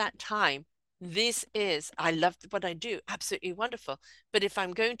set that time. I love what I do, absolutely wonderful. But if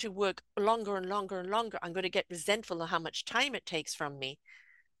I'm going to work longer and longer and longer, I'm going to get resentful of how much time it takes from me,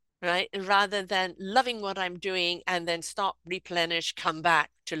 right? Rather than loving what I'm doing and then stop, replenish, come back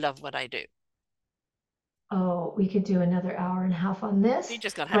to love what I do. Oh, we could do another hour and a half on You this,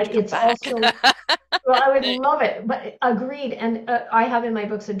 just got to have to but come it's back. also, well, I would love it, but agreed. And I have in my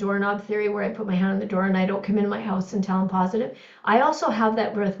books a doorknob theory where I put my hand on the door and I don't come in my house until I'm positive. I also have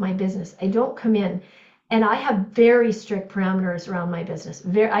that with my business. I don't come in, and I have very strict parameters around my business.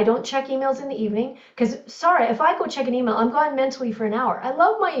 I don't check emails in the evening because, sorry, if I go check an email, I'm gone mentally for an hour. I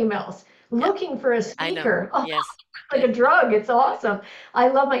love my emails. Yeah, Looking for a I know. speaker. Oh, Yes. like a drug. It's awesome. I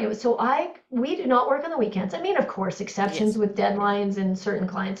love my so I we do not work on the weekends. I mean, of course, exceptions Yes. with deadlines and certain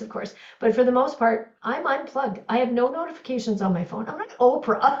clients, of course. But for the most part, I'm unplugged. I have no notifications on my phone. I'm not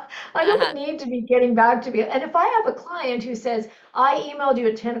Oprah. I don't Uh-huh. need to be getting back to me. And if I have a client who says, I emailed you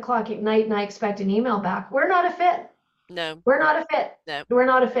at 10 o'clock at night and I expect an email back, we're not a fit. No, We're not a fit. no. We're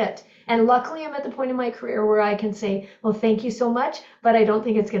not a fit. And luckily, I'm at the point in my career where I can say, well, thank you so much, but I don't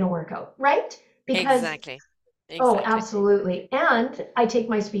think it's going to work out. Right? Because Exactly. oh, Exactly. absolutely. And I take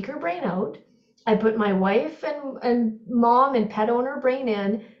my speaker brain out. I put my wife and mom and pet owner brain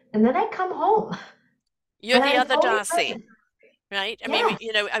in, and then I come home You're and the I'm other fully Darcy, present. right? I mean, Yes.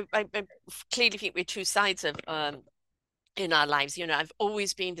 I clearly think we're two sides of in our lives. I've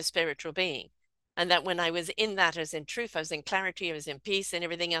always been the spiritual being. And that when I was in that, as in truth, I was in clarity, I was in peace and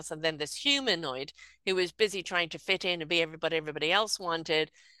everything else. And then this humanoid who was busy trying to fit in and be everybody else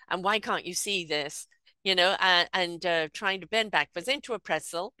wanted. And why can't you see this? And trying to bend backwards into a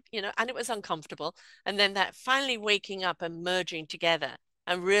pretzel, and it was uncomfortable. And then that finally waking up and merging together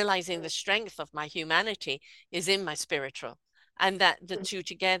and realizing the strength of my humanity is in my spiritual and that the two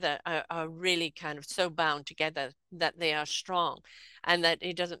together are really kind of so bound together that they are strong and that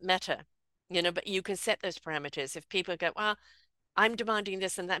it doesn't matter, but you can set those parameters. If people go, well, I'm demanding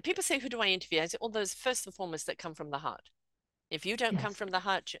this and that, people say, who do I interview? I say, all those first and foremost that come from the heart. If you don't come Yes. from the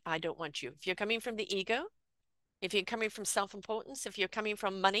heart, I don't want you. If you're coming from the ego, if you're coming from self-importance, if you're coming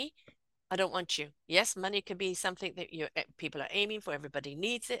from money, I don't want you. Yes, money can be something that people are aiming for. Everybody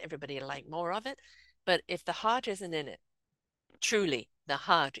needs it. Everybody like more of it. But if the heart isn't in it, truly the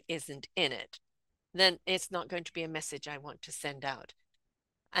heart isn't in it, then it's not going to be a message I want to send out.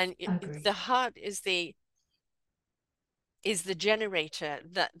 And the Agreed. heart is the generator,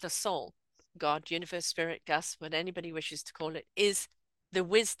 that the soul, God, universe, spirit, Gus, what anybody wishes to call it, is the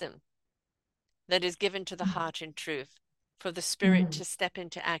wisdom that is given to the heart in truth, for the spirit Mm, to step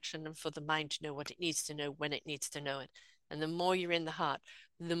into action and for the mind to know what it needs to know when it needs to know it. And the more you're in the heart,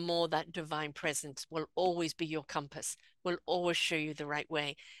 the more that divine presence will always be your compass, will always show you the right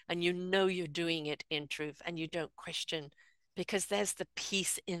way. And you're doing it in truth and you don't question because there's the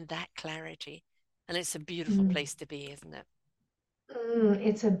peace in that clarity. And it's a beautiful mm. place to be, isn't it?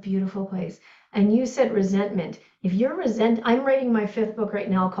 It's a beautiful place. And you said resentment. If you're I'm writing my fifth book right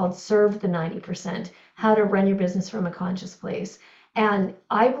now called Serve the 90%, How to Mm. Run Your Business from a Conscious Place. And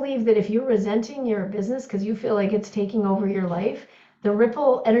I believe that if you're resenting your business because you feel like it's taking over your life, the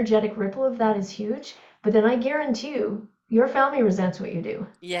energetic ripple of that is huge. But then I guarantee you, your family resents what you do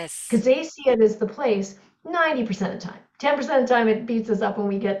Yes. because they see it as the place 90% of the time. 10% of the time it beats us up when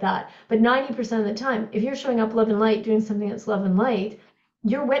we get that. But 90% of the time, if you're showing up love and light, doing something that's love and light,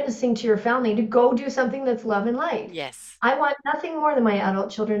 you're witnessing to your family to go do something that's love and light. Yes. I want nothing more than my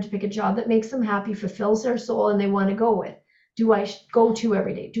adult children to pick a job that makes them happy, fulfills their soul, and they want to go with. Do I go to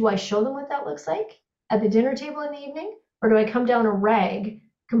every day? Do I show them what that looks like at the dinner table in the evening? Or do I come down a rag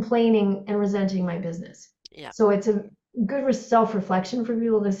complaining and resenting my business? Yeah. So it's a good self-reflection for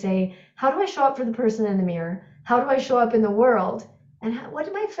people to say, how do I show up for the person in the mirror? How do I show up in the world? And what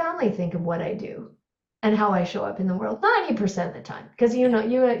do my family think of what I do and how I show up in the world? 90% of the time, because Yeah.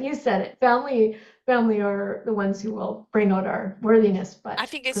 you said it. Family are the ones who will bring out our worthiness, I but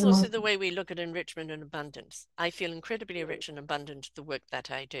think for it's the also most the way we look at enrichment and abundance. I feel incredibly rich and abundant the work that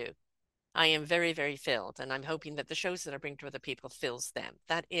I do. I am very, very filled, and I'm hoping that the shows that I bring to other people fills them.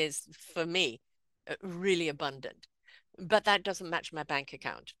 That is, for me, really abundant. But that doesn't match my bank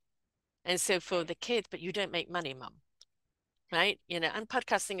account. And so for the kids, but you don't make money, mum, right? And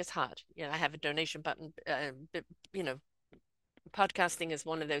podcasting is hard. I have a donation button, but, you know, podcasting is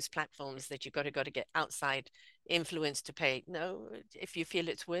one of those platforms that you've got to get outside influence to pay. No, if you feel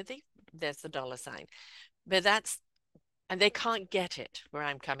it's worthy, there's the dollar sign. But that's, and they can't get it where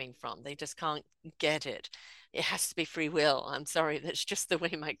I'm coming from. They just can't get it. It has to be free will. I'm sorry, that's just the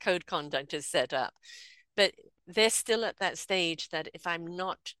way my code conduct is set up. But they're still at that stage that if I'm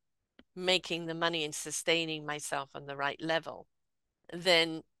not making the money and sustaining myself on the right level,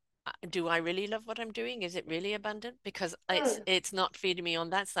 then do I really love what I'm doing? Is it really abundant? Because Mm, it's not feeding me on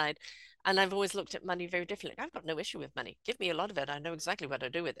that side. And I've always looked at money very differently. I've got no issue with money. Give me a lot of it. I know exactly what to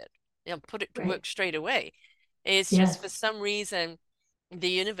do with it. Put it to right. work straight away. It's just for Yes. some reason the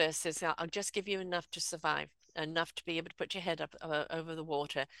universe says, I'll just give you enough to survive, enough to be able to put your head up over the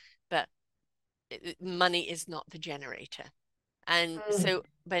water. But money is not the generator. And Mm, so,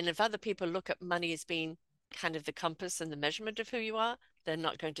 when if other people look at money as being kind of the compass and the measurement of who you are, they're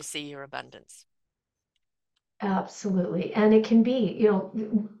not going to see your abundance. absolutely. And it can be,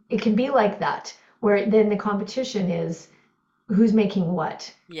 it can be like that, where then the competition is who's making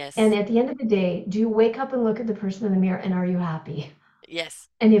what. And Yes, at the end of the day, do you wake up and look at the person in the mirror and are you happy? yes,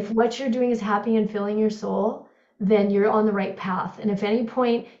 And if what you're doing is happy and filling your soul, then you're on the right path. And if at any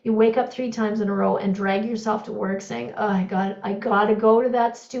point you wake up 3 times in a row and drag yourself to work saying, "Oh, I gotta go to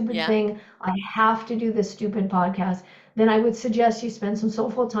that stupid yeah, thing. I have to do this stupid podcast," then I would suggest you spend some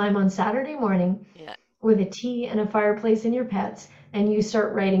soulful time on Saturday morning yeah, with a tea and a fireplace and your pets, and you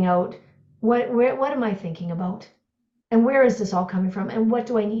start writing out what am I thinking about? And where is this all coming from? And what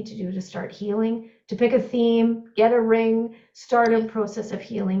do I need to do to start healing? To pick a theme, get a ring, start a yeah. process of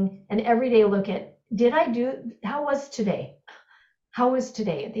healing, and every day look at how was today? How was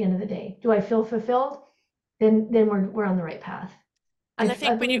today at the end of the day? Do I feel fulfilled? Then we're on the right path. And I I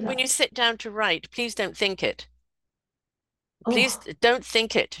think believe when that. you sit down to write, please don't think it. Please Oh, don't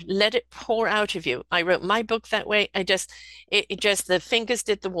think it. Let it pour out of you. I wrote my book that way. It just the fingers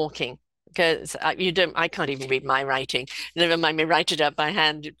did the walking because you don't. I can't even read my writing. Never mind me write it up by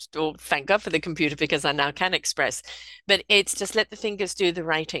hand. Oh, thank God for the computer because I now can express. But it's just let the fingers do the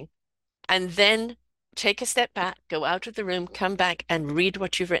writing, and then take a step back, go out of the room, come back, and read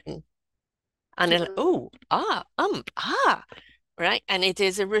what you've written. And then, mm, oh, right. And it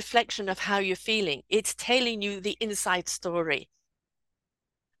is a reflection of how you're feeling. It's telling you the inside story.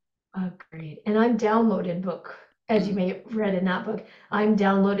 agreed. And I'm downloaded book, as you Mm. may have read in that book. I'm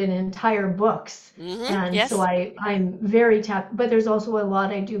downloaded entire books. And so Yes. I'm very tapped, but there's also a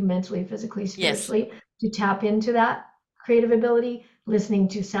lot I do mentally, physically, Yes. spiritually to tap into that creative ability, listening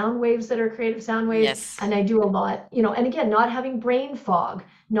to sound waves that are creative sound waves. Yes. And I do a lot, and again, not having brain fog,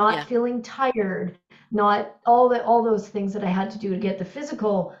 not Yeah. feeling tired, not all those things that I had to do to get the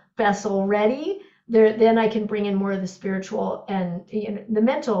physical vessel ready there. Then I can bring in more of the spiritual and the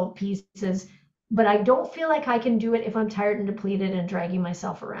mental pieces, but I don't feel like I can do it if I'm tired and depleted and dragging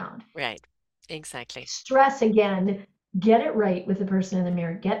myself around. Right. Exactly. Stress again, get it right with the person in the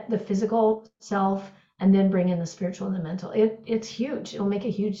mirror, get the physical self, and then bring in the spiritual and the mental. It's huge. It'll make a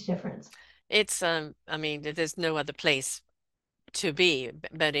huge difference. It's I mean, there's no other place to be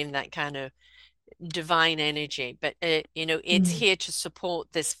but in that kind of divine energy. But it's Mm, here to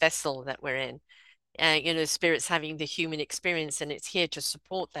support this vessel that we're in. Spirit's having the human experience and it's here to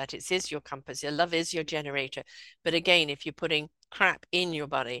support that. It is your compass. Your love is your generator. But again, if you're putting crap in your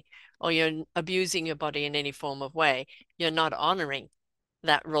body or you're abusing your body in any form of way, you're not honoring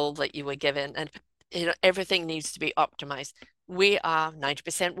that role that you were given. And everything needs to be optimized. We are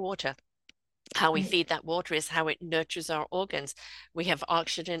 90% water. How we right. feed that water is how it nurtures our organs. We have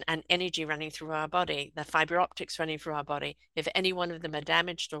oxygen and energy running through our body, the fiber optics running through our body. If any one of them are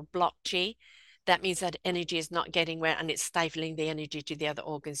damaged or blocked G, that means that energy is not getting where and it's stifling the energy to the other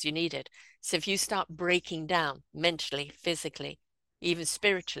organs you needed. So if you start breaking down mentally, physically, even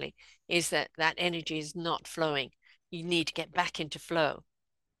spiritually, is that energy is not flowing. You need to get back into flow,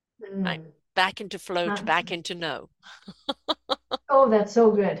 right? Mm. Back into flow to Uh, back into no. oh, that's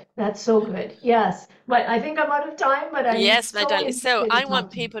so good. That's so good. Yes. But I think I'm out of time, but I'm Yes, my so darling. So interested to I want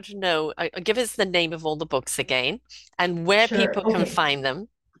talk to you. people to know, give us the name of all the books again and where Sure. people can Okay. find them.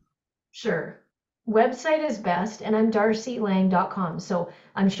 Sure. Website is best, and I'm darcilang.com. So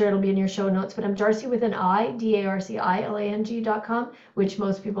I'm sure it'll be in your show notes, but I'm Darci with an I, DARCILANG.com, which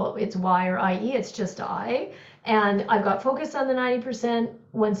most people, it's Y or IE, it's just I. And I've got Focus on the 90%,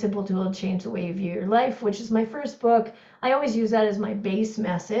 One Simple Tool to Change the Way You View Your Life, which is my first book. I always use that as my base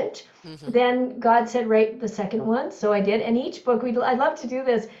message. Hmm. Then God said, write the second one. So I did. And each book, I'd love to do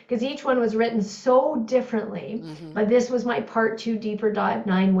this because each one was written so differently. Hmm. But this was my part two deeper dive,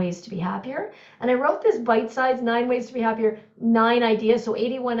 9 ways to be happier. And I wrote this bite sized 9 ways to be happier, 9 ideas, so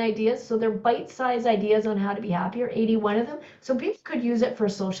 81 ideas. So they're bite sized ideas on how to be happier, 81 of them. So people could use it for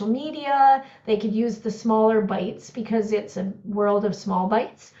social media. They could use the smaller bites because it's a world of small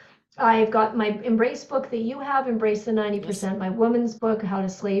bites. I've got my Embrace book that you have, Embrace the Yes. 90%, my woman's book, How to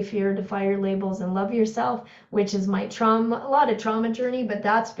Slay Fear, Defy Your Labels, and Love Yourself, which is my trauma, a lot of trauma journey, but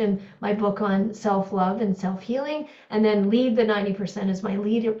that's been my book on self-love and self-healing. And then Lead the 90% is my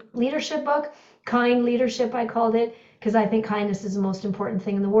leadership book, Kind Leadership, I called it, because I think kindness is the most important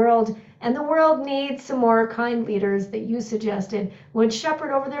thing in the world. And the world needs some more kind leaders that you suggested would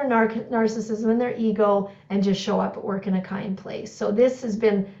shepherd over their narcissism and their ego and just show up at work in a kind place. So this has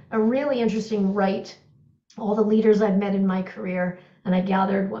been a really interesting write. All the leaders I've met in my career, and I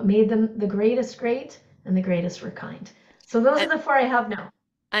gathered what made them the greatest great and the greatest were kind. So those are And the four I have now.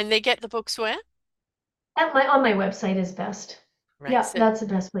 and they get the books where? At my on my website is best. Right. Yeah, So that's the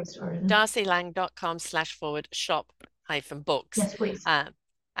best place to order them. darcilang.com/forward/shop hyphen books. Yes, please.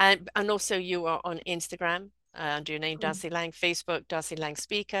 And also you are on Instagram under your name, Mm. Darci Lang, Facebook, Darci Lang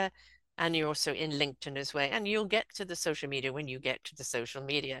Speaker, and you're also in LinkedIn as well. And you'll get to the social media when you get to the social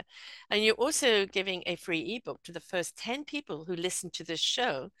media. And you're also giving a free ebook to the first 10 people who listen to this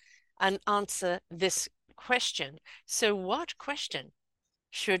show and answer this question. So what question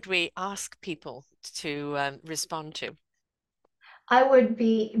should we ask people to respond to? I would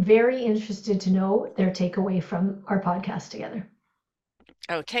be very interested to know their takeaway from our podcast together.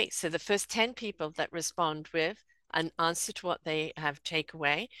 Okay, so the first 10 people that respond with an answer to what they have take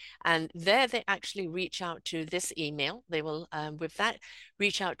away, and there they actually reach out to this email. They will, with that,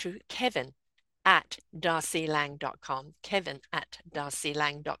 reach out to Kevin at darcilang.com, Kevin at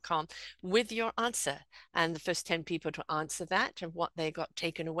darcilang.com with your answer. And the first 10 people to answer that and what they got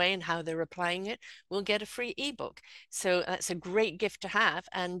taken away and how they're applying it will get a free ebook. So that's a great gift to have.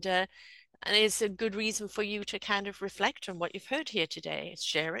 And it's a good reason for you to kind of reflect on what you've heard here today,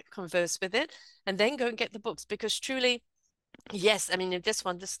 share it, converse with it, and then go and get the books. Because truly, yes, I mean, in this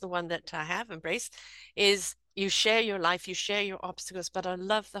is the one that I have embraced, is you share your life, you share your obstacles, but I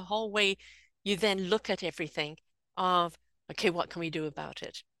love the whole way you then look at everything of, okay, what can we do about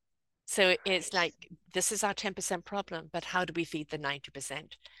it? So it's Right. like, this is our 10% problem, but how do we feed the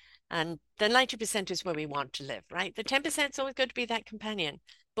 90%? And the 90% is where we want to live, right? The 10% is always going to be that companion,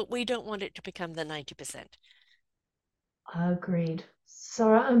 but we don't want it to become the 90%. Agreed.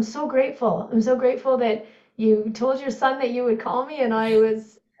 So I'm so grateful. I'm so grateful that you told your son that you would call me, and I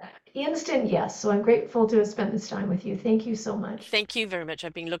was instant yes. So I'm grateful to have spent this time with you. Thank you so much. Thank you very much.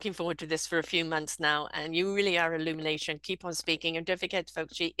 I've been looking forward to this for a few months now, and you really are illumination. Keep on speaking. And don't forget,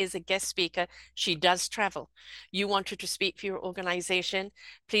 folks, she is a guest speaker. She does travel. You want her to speak for your organization,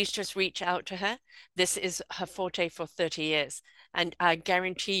 please just reach out to her. This is her forte for 30 years. And I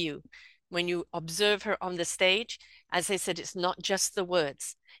guarantee you, when you observe her on the stage, as I said, it's not just the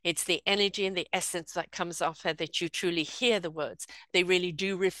words. It's the energy and the essence that comes off her that you truly hear the words. They really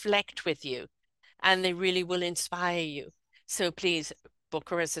do reflect with you and they really will inspire you. So please book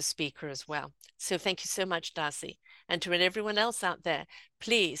her as a speaker as well. So thank you so much, Darci. And to everyone else out there,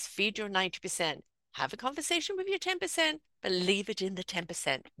 please feed your 90%. Have a conversation with your 10%, but leave it in the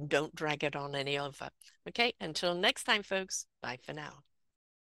 10%. Don't drag it on any over. Okay, until next time, folks. Bye for now.